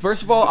 Okay,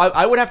 first of all,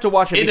 I would have to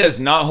watch it. It does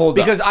not hold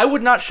up. Because I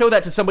would not show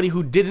that to somebody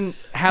who didn't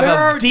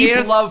have a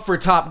deep love for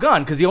Top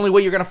Gun. Because the only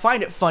way you're going to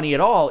find it funny at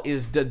all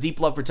is the deep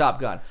love for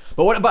Top Gun.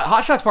 But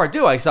Hot Shots Part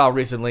 2 I saw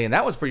recently, and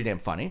that was pretty damn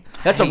funny.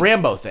 That's a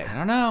Rambo thing. I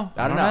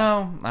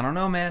don't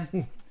know,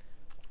 man.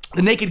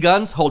 The Naked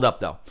Guns hold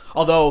up though.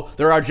 Although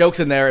there are jokes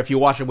in there, if you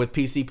watch it with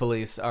PC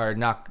Police, they're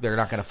not going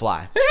to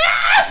fly.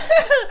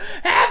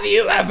 Have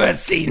you ever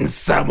seen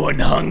someone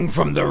hung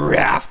from the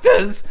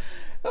rafters?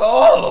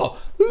 Oh,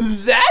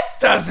 that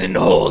doesn't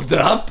hold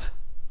up.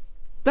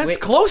 That's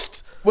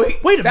close. Wait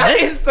a minute. That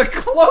is the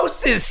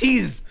closest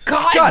he's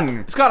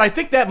gotten. Scott, I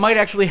think that might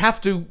actually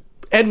have to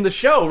end the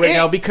show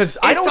now because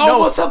I don't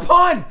know. It's almost a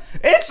pun.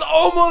 It's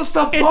almost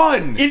a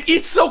pun.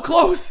 It's so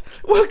close.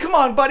 Well, come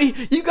on, buddy.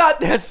 You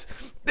got this.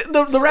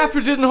 The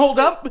Raptors didn't hold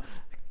up.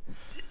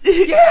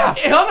 Yeah.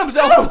 On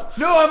himself.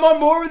 No, I'm on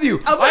board with you.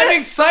 I'm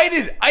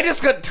excited. I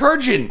just got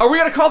turgid. Are we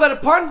going to call that a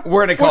pun?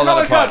 We're going to call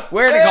that a pun.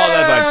 We're going to call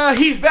that a pun.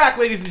 He's back,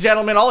 ladies and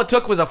gentlemen. All it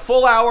took was a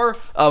full hour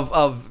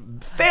of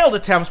failed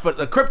attempts, but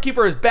the Crypt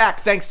Keeper is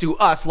back thanks to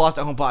us, Lost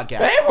at Home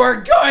Podcast. And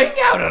we're going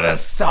out on a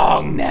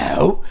song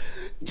now.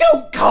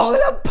 Don't call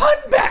it a pun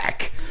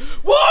back.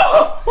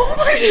 Whoa! Oh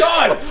my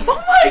god!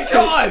 Oh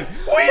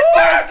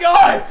my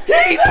god!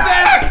 He's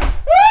back!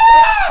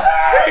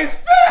 He's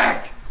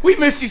back! We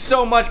miss you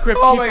so much, Crypt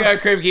Keeper. Oh my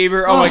god, Crypt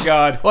Keeper. Oh my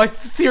god. Well,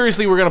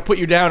 seriously, we're going to put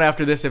you down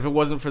after this if it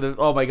wasn't for the...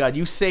 Oh my god,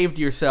 you saved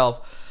yourself.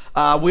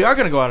 We are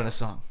going to go out on a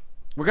song.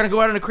 We're going to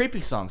go out on a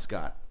creepy song,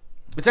 Scott.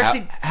 It's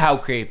actually... How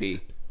creepy?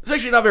 It's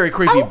actually not very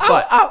creepy,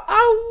 but...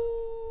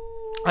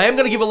 I am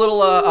going to give a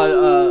little,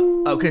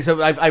 okay,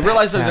 so I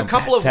realized there's a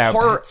couple of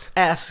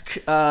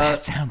horror-esque,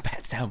 Bad sound.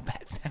 Oh,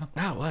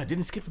 wow, I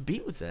didn't skip a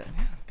beat with that.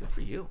 Yeah, good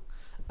for you.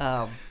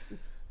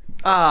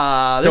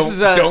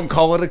 Don't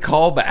call it a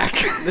callback.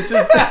 This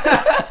is...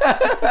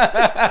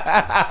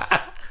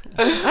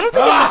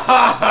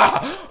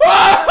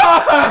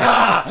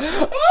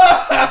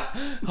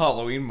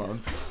 Halloween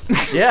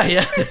month.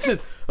 Yeah, this is...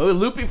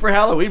 loopy for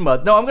Halloween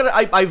month. No,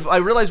 I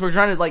realized we're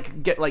trying to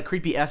get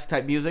creepy-esque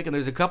type music, and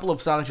there's a couple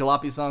of Sonic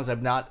Jalopy songs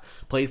I've not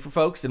played for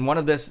folks, and one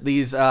of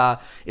these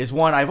is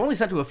one I've only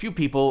sent to a few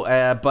people,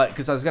 but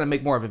because I was going to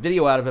make more of a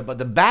video out of it. But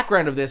the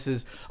background of this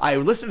is I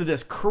listened to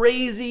this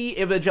crazy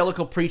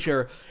evangelical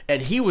preacher,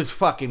 and he was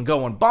fucking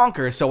going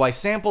bonkers. So I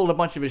sampled a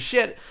bunch of his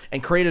shit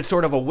and created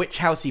sort of a witch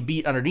housey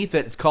beat underneath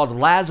it. It's called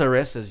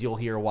Lazarus, as you'll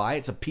hear why.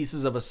 It's a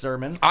pieces of a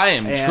sermon. I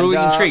am truly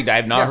intrigued. I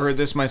have not heard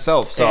this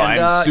myself, so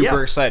I'm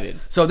super excited.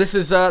 So this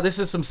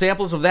is some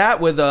samples of that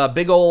with a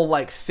big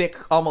old thick,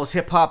 almost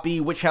hip hoppy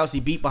witch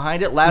housey beat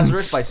behind it.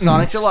 Lazarus by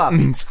Sonic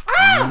Jalopy.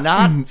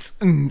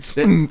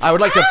 I would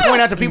like to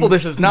point out to people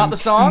this is not the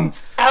song.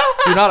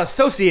 Do not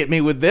associate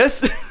me with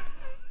this.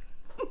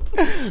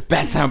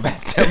 Bad sound.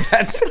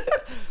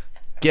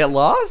 Get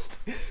lost.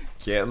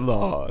 Get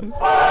lost.